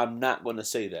like, I'm not going to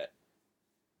say that.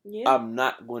 Yeah. I'm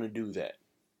not going to do that.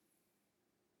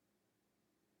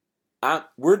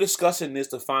 We're discussing this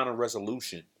to find a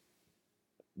resolution,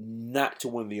 not to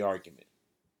win the argument.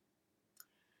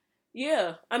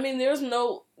 Yeah, I mean, there's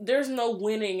no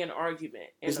winning an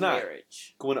argument in a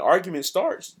marriage. When an argument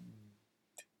starts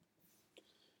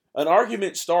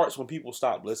when people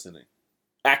stop listening,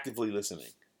 actively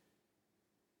listening.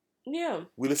 Yeah.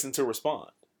 We listen to respond.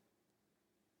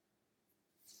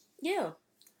 Yeah.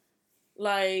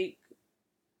 Like,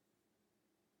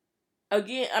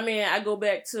 again, I mean, I go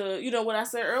back to, what I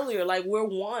said earlier, like, we're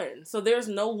one. So there's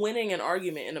no winning an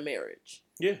argument in a marriage.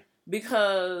 Yeah.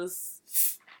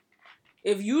 Because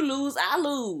if you lose, I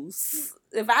lose.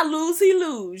 If I lose, he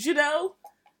lose,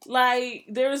 Like,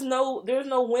 there's no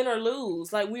win or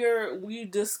lose. Like, we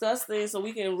discuss things so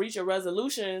we can reach a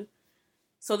resolution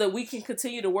so that we can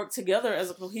continue to work together as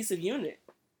a cohesive unit.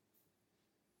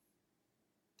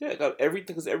 Yeah,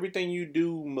 because everything you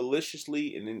do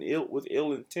maliciously and with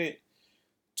ill intent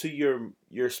to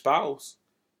your spouse,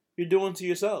 you're doing to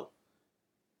yourself.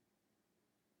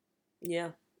 Yeah.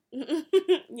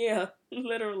 Yeah,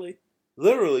 literally.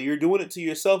 Literally, you're doing it to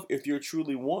yourself if you're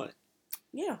truly one.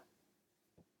 Yeah.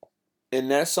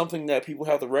 And that's something that people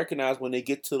have to recognize when they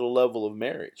get to the level of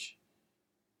marriage.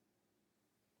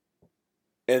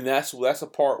 And that's a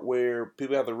part where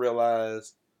people have to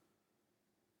realize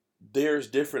there's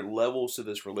different levels to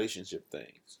this relationship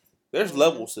things. There's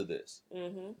levels to this.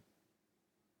 Mm-hmm.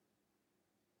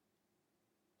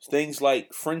 Things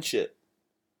like friendship.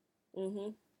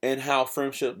 Mm-hmm. And how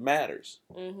friendship matters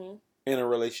in a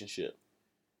relationship.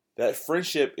 That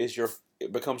friendship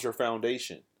it becomes your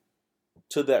foundation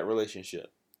to that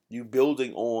relationship. You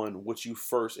building on what you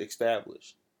first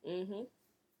established. Mm-hmm.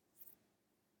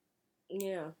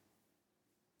 Yeah.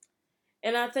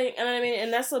 And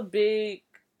and that's a big,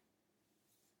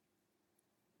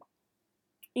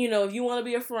 if you want to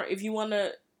be a friend, if you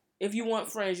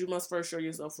want friends, you must first show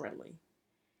yourself friendly.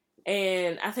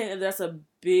 And I think that's a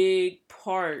big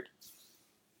part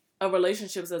of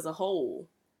relationships as a whole.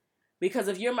 Because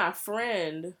if you're my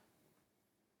friend,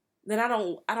 then I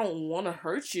don't want to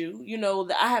hurt you.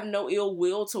 I have no ill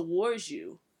will towards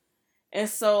you. And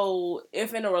so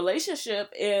if in a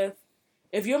relationship, if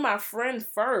you're my friend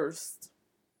first,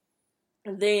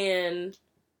 then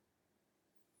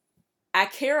I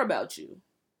care about you.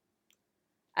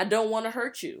 I don't want to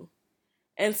hurt you.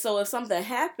 And so if something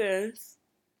happens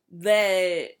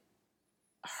that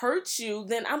hurts you,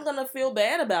 then I'm going to feel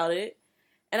bad about it.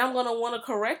 And I'm going to want to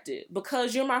correct it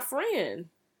because you're my friend.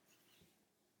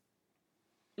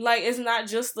 Like, it's not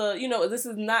just this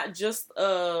is not just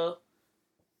a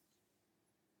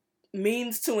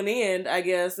means to an end, I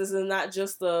guess. This is not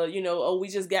just we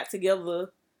just got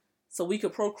together so we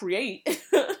could procreate.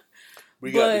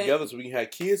 We got together so we can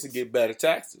have kids and get better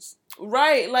taxes.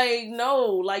 Right. Like, no.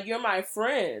 Like, you're my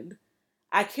friend.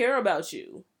 I care about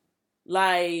you.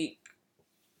 Like,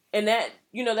 and that,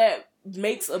 that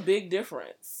makes a big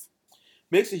difference.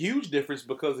 Makes a huge difference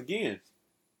because, again,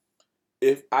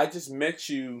 if I just met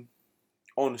you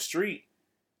on the street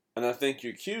and I think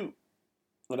you're cute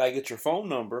and I get your phone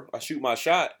number, I shoot my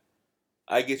shot,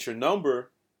 I get your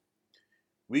number,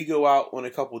 we go out on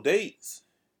a couple dates.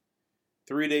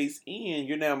 3 days in,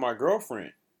 you're now my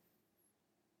girlfriend.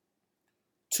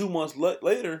 2 months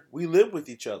later, we live with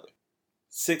each other.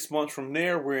 6 months from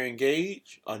there, we're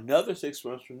engaged. Another 6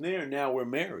 months from there, now we're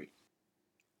married.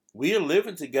 We are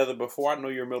living together before I know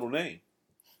your middle name.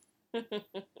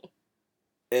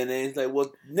 And then it's like,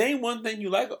 well, name one thing you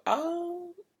like.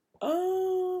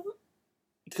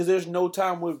 Because there's no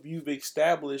time where you've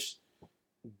established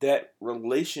that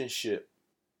relationship.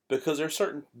 Because there's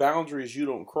certain boundaries you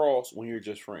don't cross when you're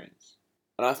just friends.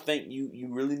 And I think you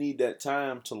really need that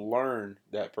time to learn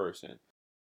that person.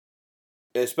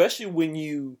 Especially when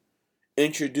you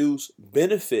introduce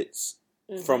benefits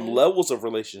from levels of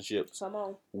relationships. Come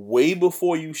on. Way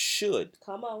before you should.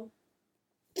 Come on.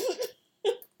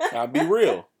 I'll be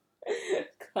real.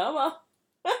 Come on.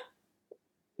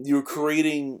 You're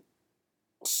creating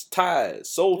ties,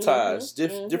 soul ties,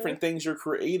 different things you're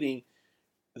creating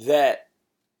that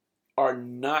are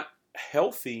not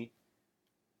healthy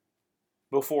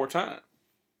before time.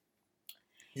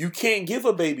 You can't give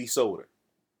a baby soda.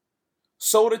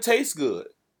 Soda tastes good,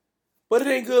 but it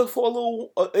ain't good for a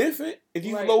little infant. If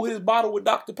you load his bottle with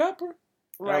Dr. Pepper,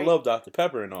 I love Dr.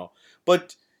 Pepper and all,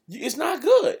 but it's not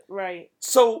good. Right.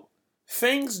 So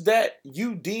things that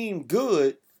you deem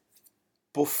good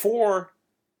before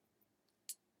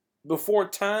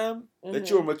time that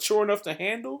you're mature enough to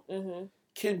handle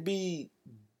can be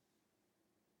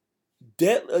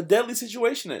a deadly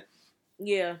situation.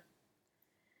 Yeah.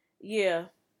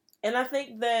 And I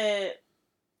think that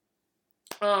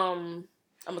I'm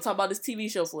gonna talk about this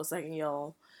TV show for a second,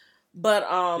 y'all. But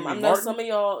I know some of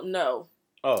y'all know.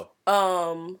 Oh.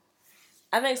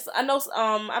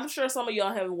 I'm sure some of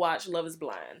y'all have watched Love Is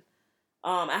Blind.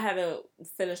 I haven't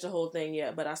finished the whole thing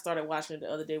yet, but I started watching it the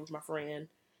other day with my friend.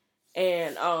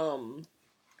 And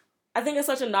I think it's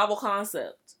such a novel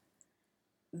concept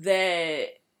that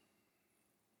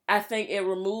I think it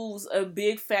removes a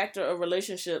big factor of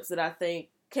relationships that I think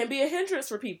can be a hindrance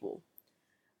for people.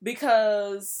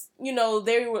 Because,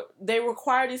 they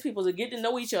require these people to get to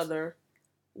know each other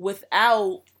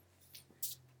without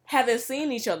having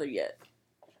seen each other yet.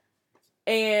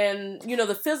 And,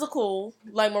 the physical,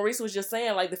 like Maurice was just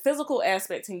saying, like the physical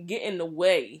aspect can get in the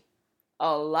way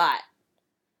a lot.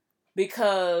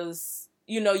 Because,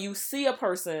 you see a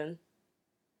person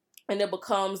and it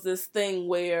becomes this thing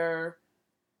where,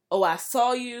 oh, I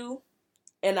saw you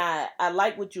and I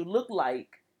like what you look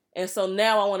like. And so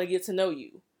now I want to get to know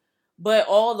you. But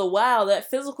all the while, that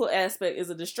physical aspect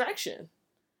is a distraction.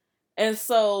 And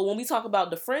so when we talk about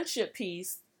the friendship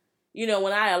piece,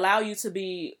 when I allow you to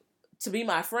be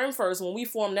my friend first, when we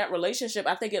form that relationship,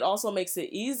 I think it also makes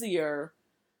it easier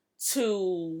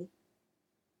to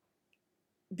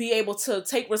be able to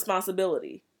take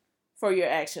responsibility for your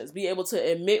actions, be able to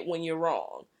admit when you're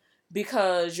wrong.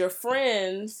 Because your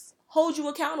friends hold you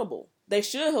accountable. They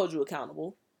should hold you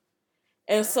accountable.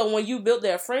 And so when you build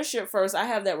that friendship first, I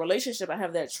have that relationship, I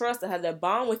have that trust, I have that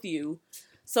bond with you,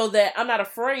 so that I'm not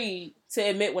afraid to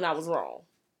admit when I was wrong.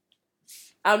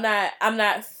 I'm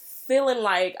not feeling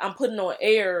like I'm putting on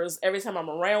airs every time I'm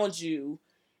around you,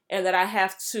 and that I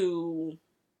have to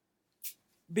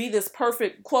be this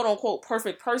perfect, quote unquote,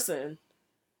 perfect person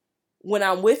when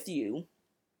I'm with you.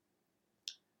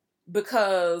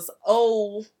 Because,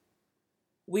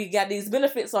 we got these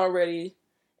benefits already.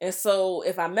 And so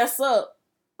if I mess up,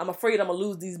 I'm afraid I'm going to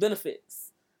lose these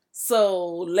benefits. So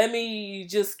let me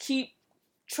just keep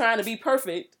trying to be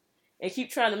perfect and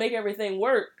keep trying to make everything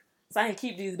work so I can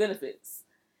keep these benefits.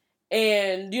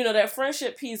 And, that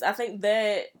friendship piece, I think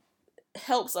that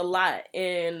helps a lot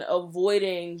in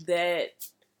avoiding that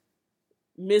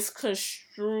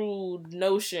misconstrued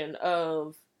notion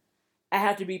of I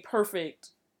have to be perfect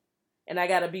and I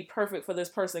gotta be perfect for this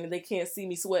person. They can't see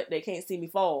me sweat, they can't see me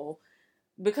fall.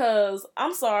 Because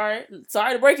I'm sorry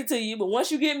to break it to you, but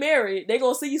once you get married, they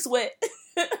gonna see you sweat.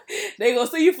 They gonna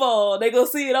see you fall. They gonna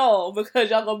see it all because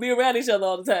y'all gonna be around each other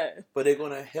all the time. But they're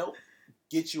gonna help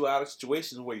get you out of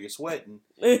situations where you're sweating,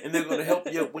 and they're gonna help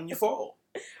you when you fall.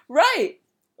 Right.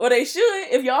 Or they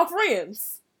should if y'all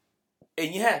friends.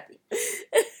 And you're happy.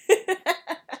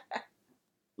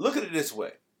 Look at it this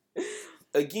way.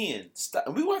 Again,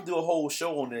 we want to do a whole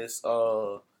show on this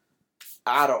out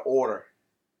of order.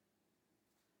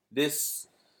 This,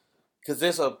 because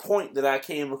there's a point that I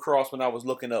came across when I was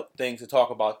looking up things to talk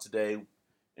about today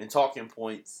and talking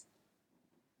points.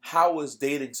 How is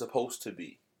dating supposed to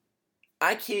be?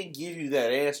 I can't give you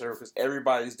that answer because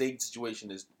everybody's dating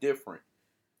situation is different.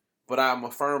 But I'm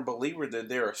a firm believer that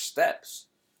there are steps.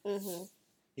 Mm-hmm.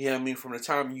 You know what I mean? From the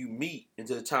time you meet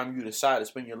until the time you decide to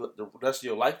spend the rest of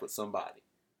your life with somebody.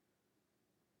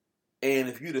 And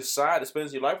if you decide to spend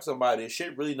your life with somebody, it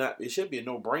should be a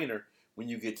no-brainer when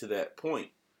you get to that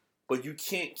point. But you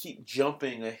can't keep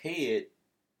jumping ahead.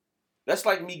 That's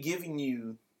like me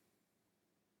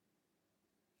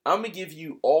I'm going to give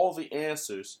you all the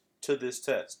answers to this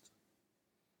test.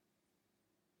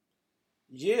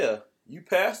 Yeah, you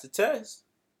passed the test,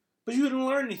 but you didn't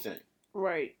learn anything.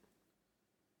 Right.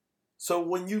 So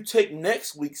when you take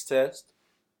next week's test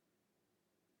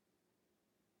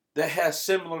that has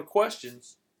similar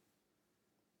questions,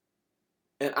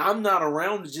 and I'm not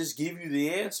around to just give you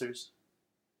the answers,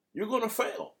 you're going to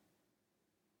fail.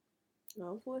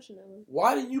 Unfortunately.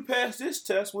 Why didn't you pass this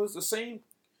test when it's the same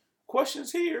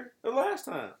questions here the last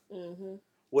time? Mm-hmm.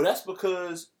 Well, that's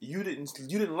because you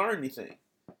didn't learn anything.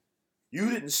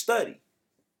 You didn't study.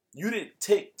 You didn't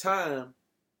take time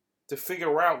to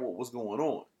figure out what was going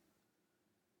on.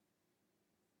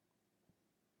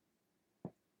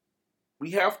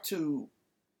 We have to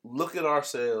look at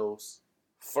ourselves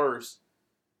first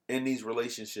in these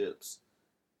relationships.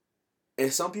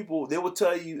 And some people, they will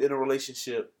tell you in a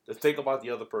relationship to think about the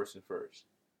other person first.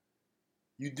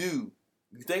 You do.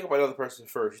 You think about the other person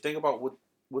first. You think about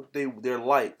what their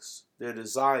likes, their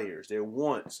desires, their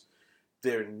wants,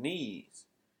 their needs.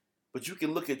 But you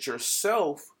can look at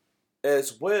yourself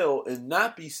as well and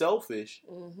not be selfish.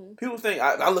 Mm-hmm. People think,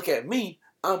 I look at me,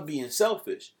 I'm being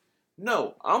selfish.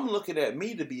 No, I'm looking at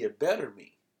me to be a better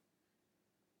me.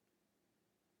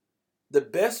 The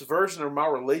best version of my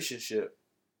relationship,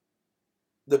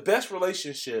 the best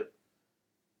relationship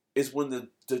is when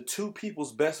the two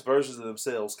people's best versions of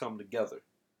themselves come together.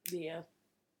 Yeah.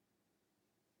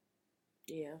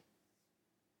 Yeah.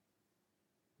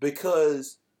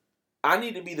 Because I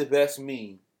need to be the best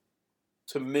me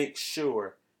to make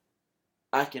sure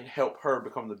I can help her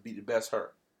be the best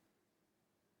her.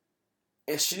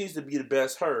 And she needs to be the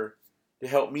best her to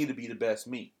help me to be the best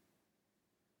me.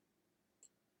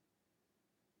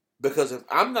 Because if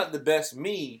I'm not the best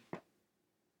me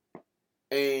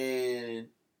and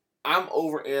I'm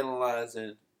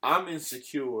overanalyzing, I'm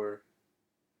insecure,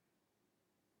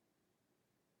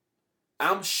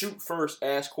 I'm shoot first,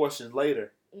 ask questions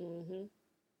later. Mm-hmm.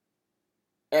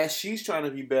 As she's trying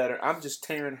to be better, I'm just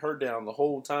tearing her down the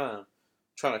whole time,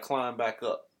 trying to climb back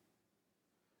up.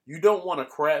 You don't want a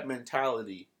crab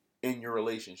mentality in your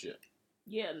relationship.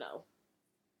 Yeah, no.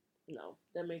 No,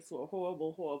 that makes for a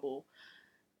horrible, horrible,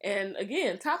 and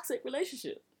again, toxic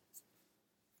relationship.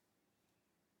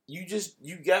 You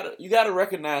gotta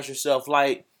recognize yourself.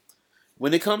 Like,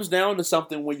 when it comes down to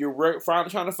something where you're trying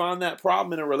to find that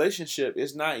problem in a relationship,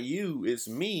 it's not you, it's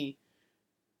me.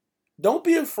 Don't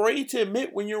be afraid to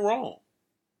admit when you're wrong.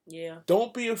 Yeah.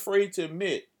 Don't be afraid to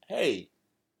admit, hey,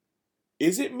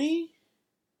 is it me?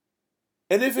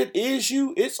 And if it is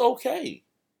you, it's okay.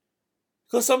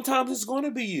 Because sometimes it's going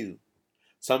to be you.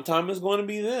 Sometimes it's going to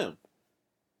be them.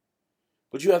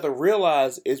 But you have to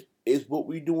realize is what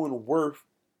we doing worth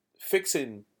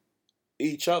fixing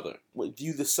each other? When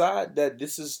you decide that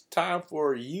this is time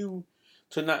for you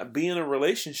to not be in a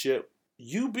relationship,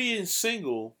 you being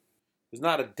single is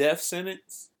not a death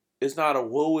sentence. It's not a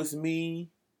woe is me.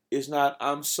 It's not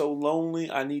I'm so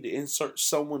lonely. I need to insert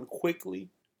someone quickly.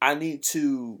 I need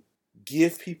to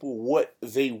give people what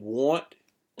they want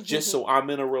just so I'm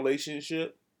in a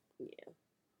relationship. Yeah.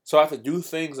 So I have to do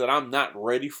things that I'm not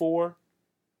ready for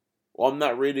or I'm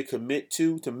not ready to commit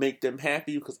to make them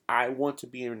happy because I want to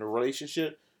be in a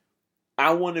relationship.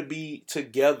 I want to be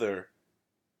together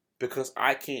because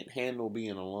I can't handle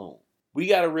being alone. We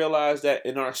got to realize that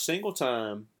in our single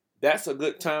time, that's a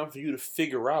good time for you to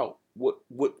figure out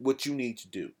what you need to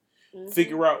do. Mm-hmm.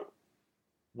 Figure out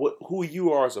who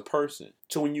you are as a person.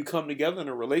 So when you come together in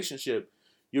a relationship,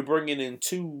 you're bringing in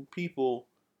two people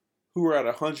who are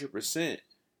at 100%.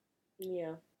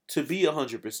 Yeah. To be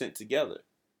 100% together.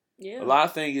 Yeah. A lot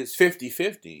of things is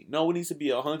 50-50. No, it needs to be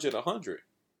 100-100.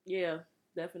 Yeah,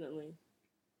 definitely.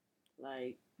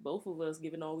 Like, both of us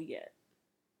giving all we got.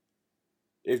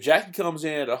 If Jackie comes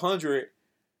in at 100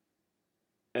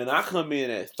 and I come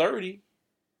in at 30,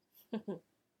 and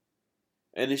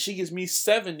then she gives me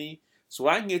 70 so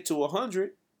I can get to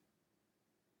 100,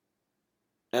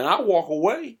 and I walk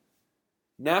away,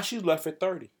 now she's left at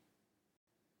 30.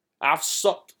 I've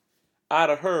sucked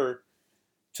out of her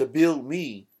to build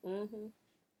me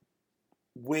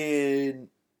when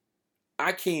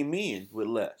I came in with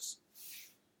less.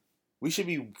 We should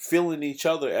be feeling each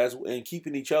other and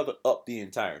keeping each other up the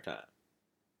entire time.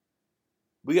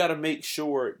 We got to make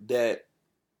sure that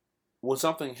when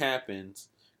something happens,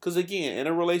 because again, in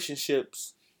a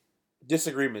relationships,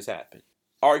 disagreements happen,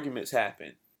 arguments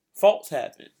happen, faults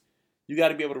happen. You got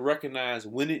to be able to recognize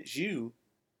when it's you,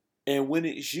 and when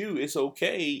it's you, it's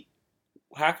okay.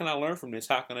 How can I learn from this?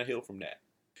 How can I heal from that?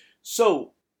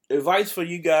 So, advice for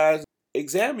you guys: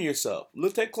 examine yourself.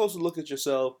 Take a closer look at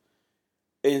yourself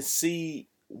and see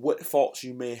what faults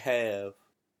you may have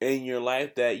in your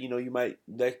life that you might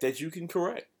that you can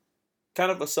correct.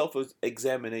 Kind of a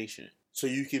self-examination, so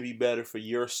you can be better for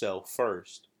yourself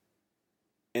first,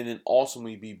 and then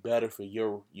ultimately be better for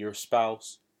your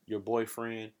spouse, your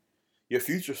boyfriend, your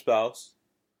future spouse,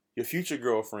 your future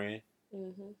girlfriend.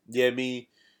 Mm-hmm. Yeah, I mean,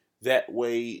 that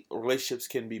way relationships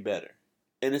can be better,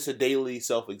 and it's a daily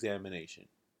self-examination.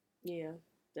 Yeah,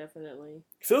 definitely.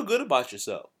 Feel good about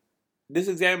yourself. This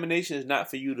examination is not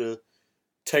for you to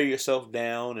tear yourself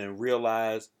down and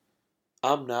realize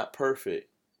I'm not perfect.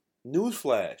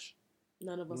 Newsflash.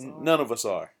 None of us are. None of us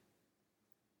are.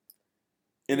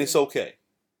 And it's okay.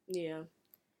 Yeah.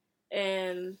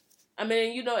 And I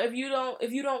mean, if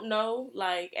you don't know,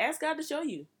 like, ask God to show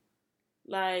you.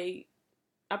 Like,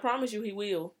 I promise you he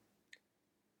will.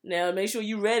 Now make sure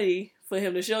you're ready for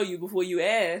him to show you before you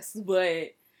ask,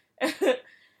 but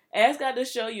ask God to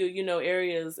show you,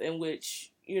 areas in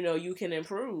which, you can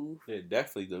improve. Yeah,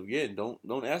 definitely. Again,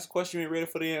 don't ask a question you ain't ready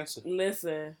for the answer.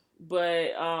 Listen,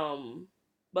 but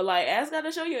like, ask God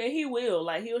to show you, and he will.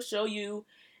 Like, he'll show you,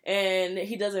 and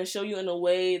he doesn't show you in a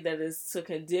way that is to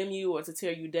condemn you or to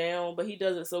tear you down, but he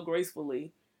does it so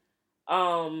gracefully.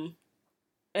 And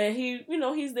he,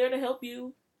 he's there to help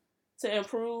you to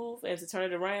improve and to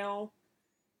turn it around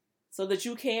so that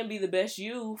you can be the best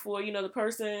you for, the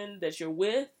person that you're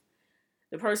with,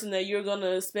 the person that you're going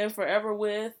to spend forever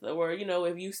with, or,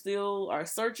 if you still are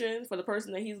searching for the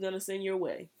person that he's going to send your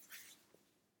way.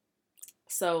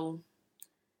 So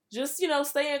just,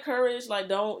 stay encouraged. Like,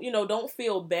 don't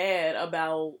feel bad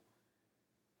about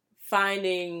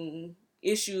finding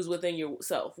issues within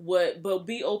yourself. But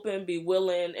be open, be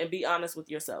willing, and be honest with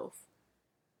yourself.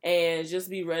 And just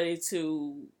be ready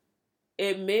to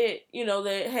admit,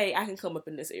 that, hey, I can come up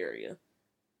in this area.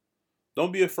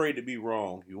 Don't be afraid to be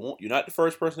wrong. You're not the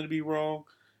first person to be wrong,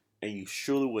 and you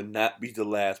surely will not be the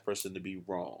last person to be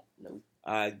wrong. Nope.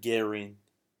 I guarantee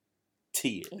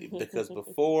it. Because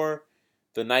before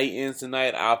the night ends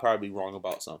tonight, I'll probably be wrong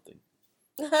about something.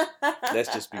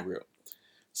 Let's just be real.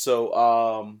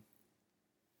 So,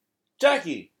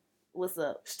 Jackie. What's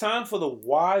up? It's time for the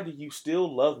why do you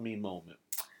still love me moment.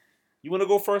 You want to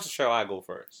go first, or shall I go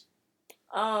first?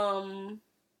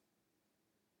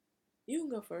 You can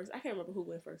go first. I can't remember who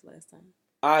went first last time.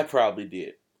 I probably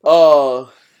did. And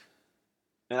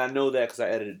I know that because I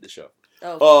edited the show.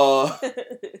 Okay.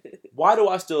 Why do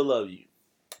I still love you?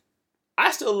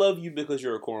 I still love you because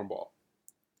you're a cornball.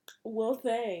 Well,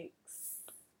 thanks.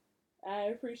 I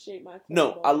appreciate my cornball.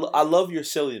 No, I love your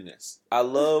silliness. I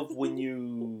love when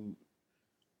you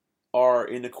are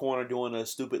in the corner doing a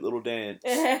stupid little dance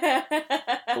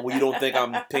when you don't think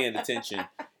I'm paying attention.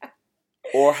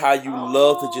 Or how you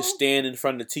love to just stand in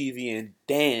front of the TV and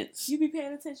dance. You be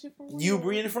paying attention for real. You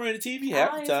be in front of the TV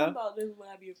half the time. About this when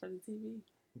I be in front of the TV.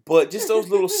 But just those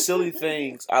little silly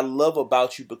things I love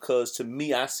about you, because to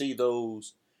me, I see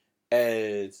those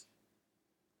as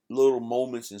little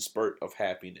moments and spurt of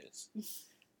happiness.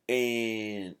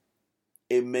 And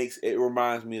it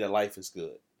reminds me that life is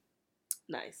good.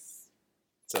 Nice.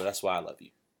 So that's why I love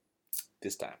you.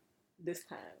 This time.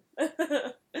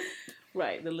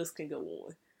 Right, the list can go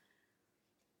on.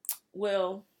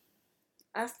 Well,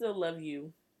 I still love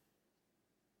you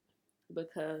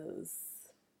because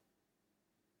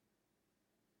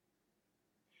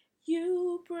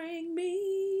you bring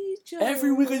me joy.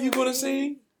 Every week are you going to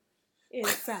sing?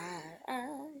 Inside.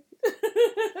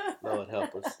 Lord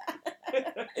help us.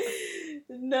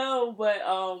 No, but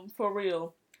for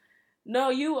real. No,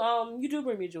 you do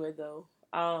bring me joy though.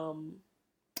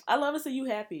 I love to see you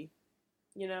happy.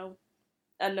 You know,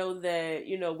 I know that,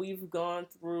 we've gone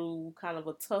through kind of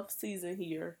a tough season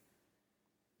here.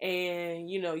 And,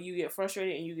 you get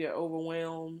frustrated and you get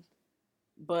overwhelmed.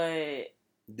 But...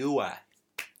 Do I?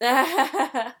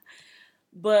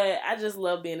 But I just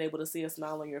love being able to see a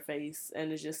smile on your face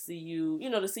and to just see you,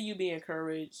 to see you be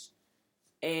encouraged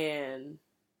and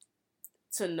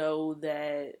to know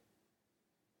that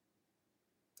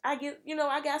I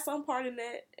got some part in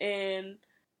that, and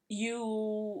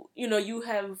you've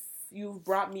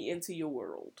brought me into your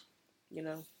world,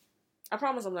 I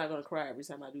promise I'm not going to cry every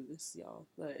time I do this, y'all.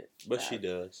 But she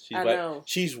does.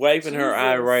 She's wiping her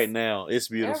eye right now. It's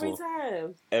beautiful.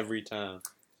 Every time.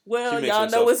 Well, y'all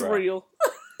know it's real.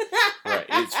 Right,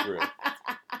 it's real.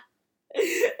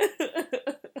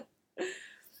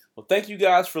 Well, thank you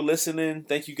guys for listening.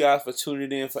 Thank you guys for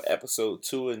tuning in for episode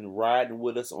 2 and riding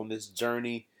with us on this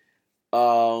journey.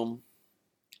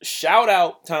 Shout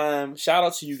out time. Shout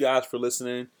out to you guys for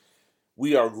listening.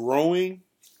 We are growing.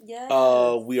 Yes.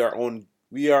 We are on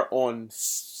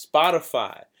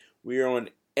Spotify. We are on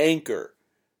Anchor.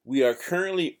 We are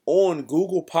currently on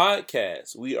Google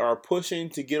Podcasts. We are pushing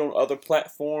to get on other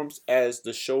platforms as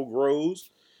the show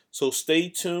grows. So stay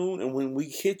tuned. And when we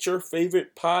hit your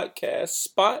favorite podcast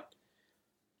spot,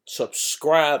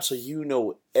 subscribe so you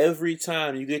know every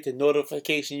time you get the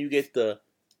notification, you get the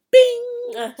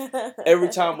bing every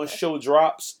time a show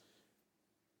drops.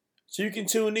 So you can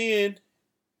tune in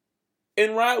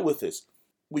and ride with us.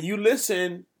 When you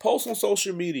listen, post on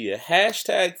social media,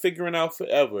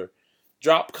 #FiguringOutForever.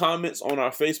 Drop comments on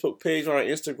our Facebook page, on our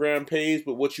Instagram page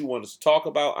with what you want us to talk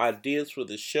about, ideas for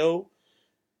the show.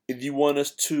 If you want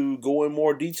us to go in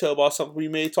more detail about something we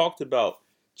may have talked about,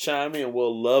 chime in.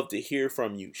 We'll love to hear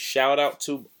from you. Shout out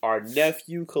to our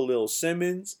nephew, Khalil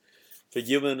Simmons, for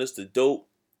giving us the dope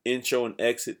intro and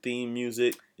exit theme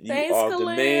music. Thanks, are Khalil.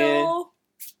 The man.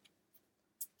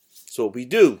 So we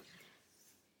do.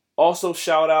 Also,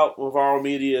 shout out with our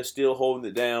media still holding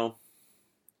it down.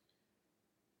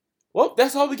 Well,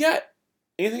 that's all we got.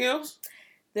 Anything else?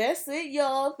 That's it,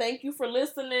 y'all. Thank you for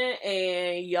listening,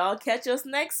 and y'all catch us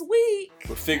next week.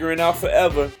 We're figuring out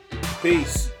forever.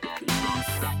 Peace.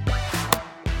 Peace.